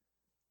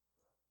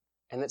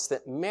 and that's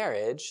that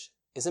marriage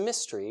is a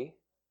mystery,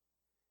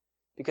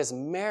 because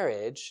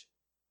marriage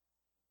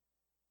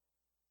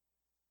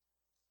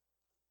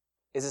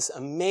is this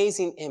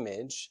amazing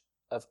image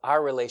of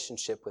our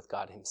relationship with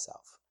God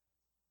himself.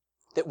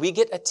 That we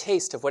get a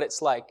taste of what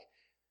it's like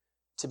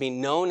to be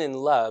known and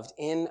loved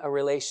in a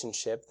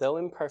relationship, though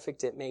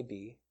imperfect it may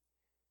be,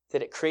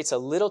 that it creates a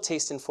little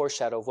taste and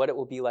foreshadow of what it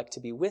will be like to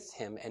be with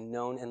him and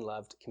known and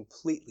loved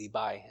completely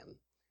by him.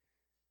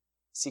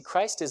 See,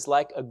 Christ is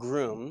like a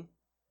groom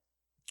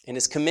in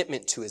his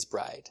commitment to his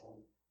bride.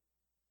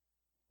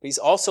 But he's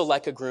also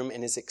like a groom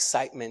in his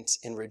excitement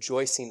and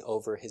rejoicing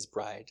over his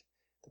bride.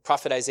 The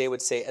prophet Isaiah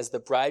would say, as the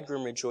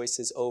bridegroom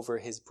rejoices over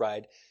his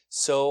bride,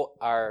 so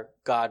our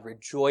God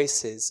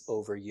rejoices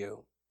over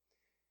you.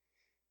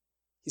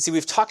 You see,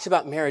 we've talked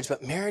about marriage,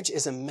 but marriage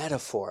is a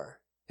metaphor.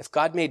 If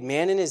God made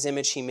man in his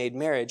image, he made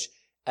marriage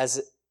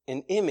as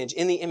an image,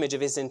 in the image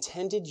of his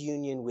intended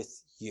union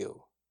with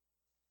you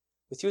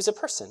as a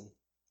person,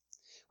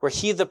 where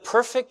he, the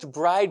perfect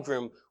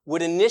bridegroom,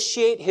 would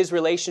initiate his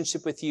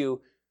relationship with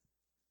you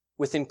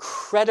with an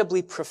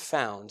incredibly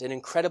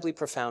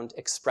profound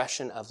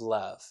expression of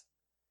love.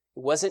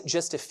 It wasn't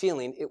just a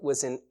feeling, it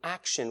was an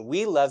action.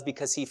 We love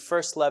because he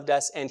first loved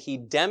us, and he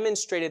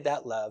demonstrated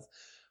that love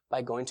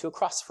by going to a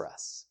cross for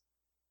us.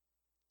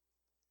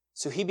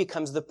 So he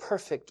becomes the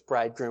perfect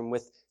bridegroom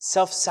with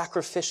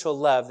self-sacrificial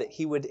love that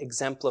he would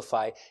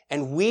exemplify.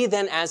 And we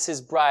then, as his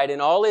bride,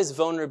 in all his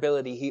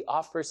vulnerability, he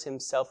offers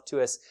himself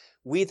to us.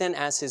 We then,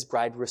 as his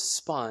bride,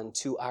 respond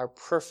to our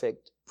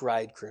perfect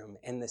bridegroom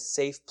in the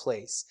safe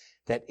place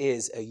that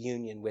is a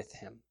union with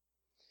him.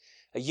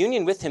 A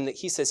union with him that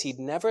he says he'd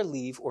never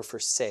leave or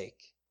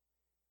forsake.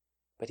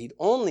 But he'd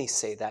only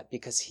say that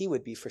because he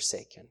would be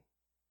forsaken.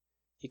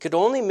 He could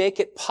only make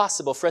it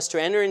possible for us to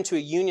enter into a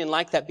union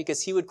like that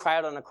because he would cry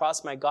out on a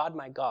cross, my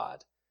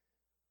God,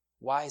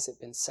 why has it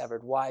been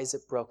severed? Why is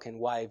it broken?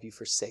 Why have you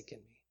forsaken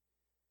me?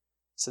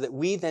 So that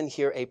we then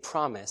hear a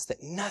promise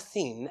that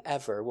nothing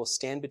ever will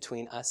stand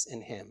between us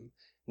and him.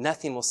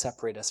 Nothing will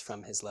separate us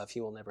from his love. He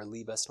will never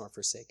leave us nor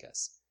forsake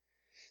us.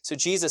 So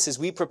Jesus, as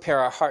we prepare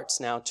our hearts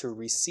now to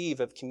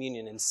receive of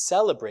communion and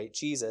celebrate,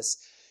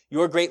 Jesus,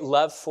 your great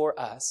love for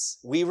us,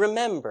 we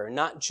remember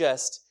not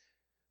just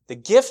the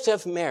gift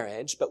of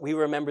marriage, but we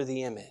remember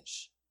the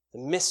image, the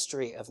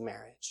mystery of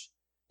marriage.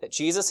 That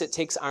Jesus, it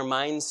takes our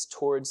minds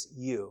towards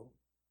you.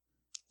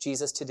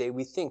 Jesus, today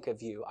we think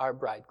of you, our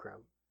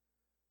bridegroom.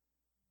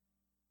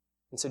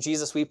 And so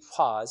Jesus, we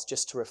pause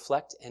just to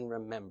reflect and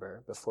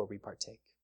remember before we partake.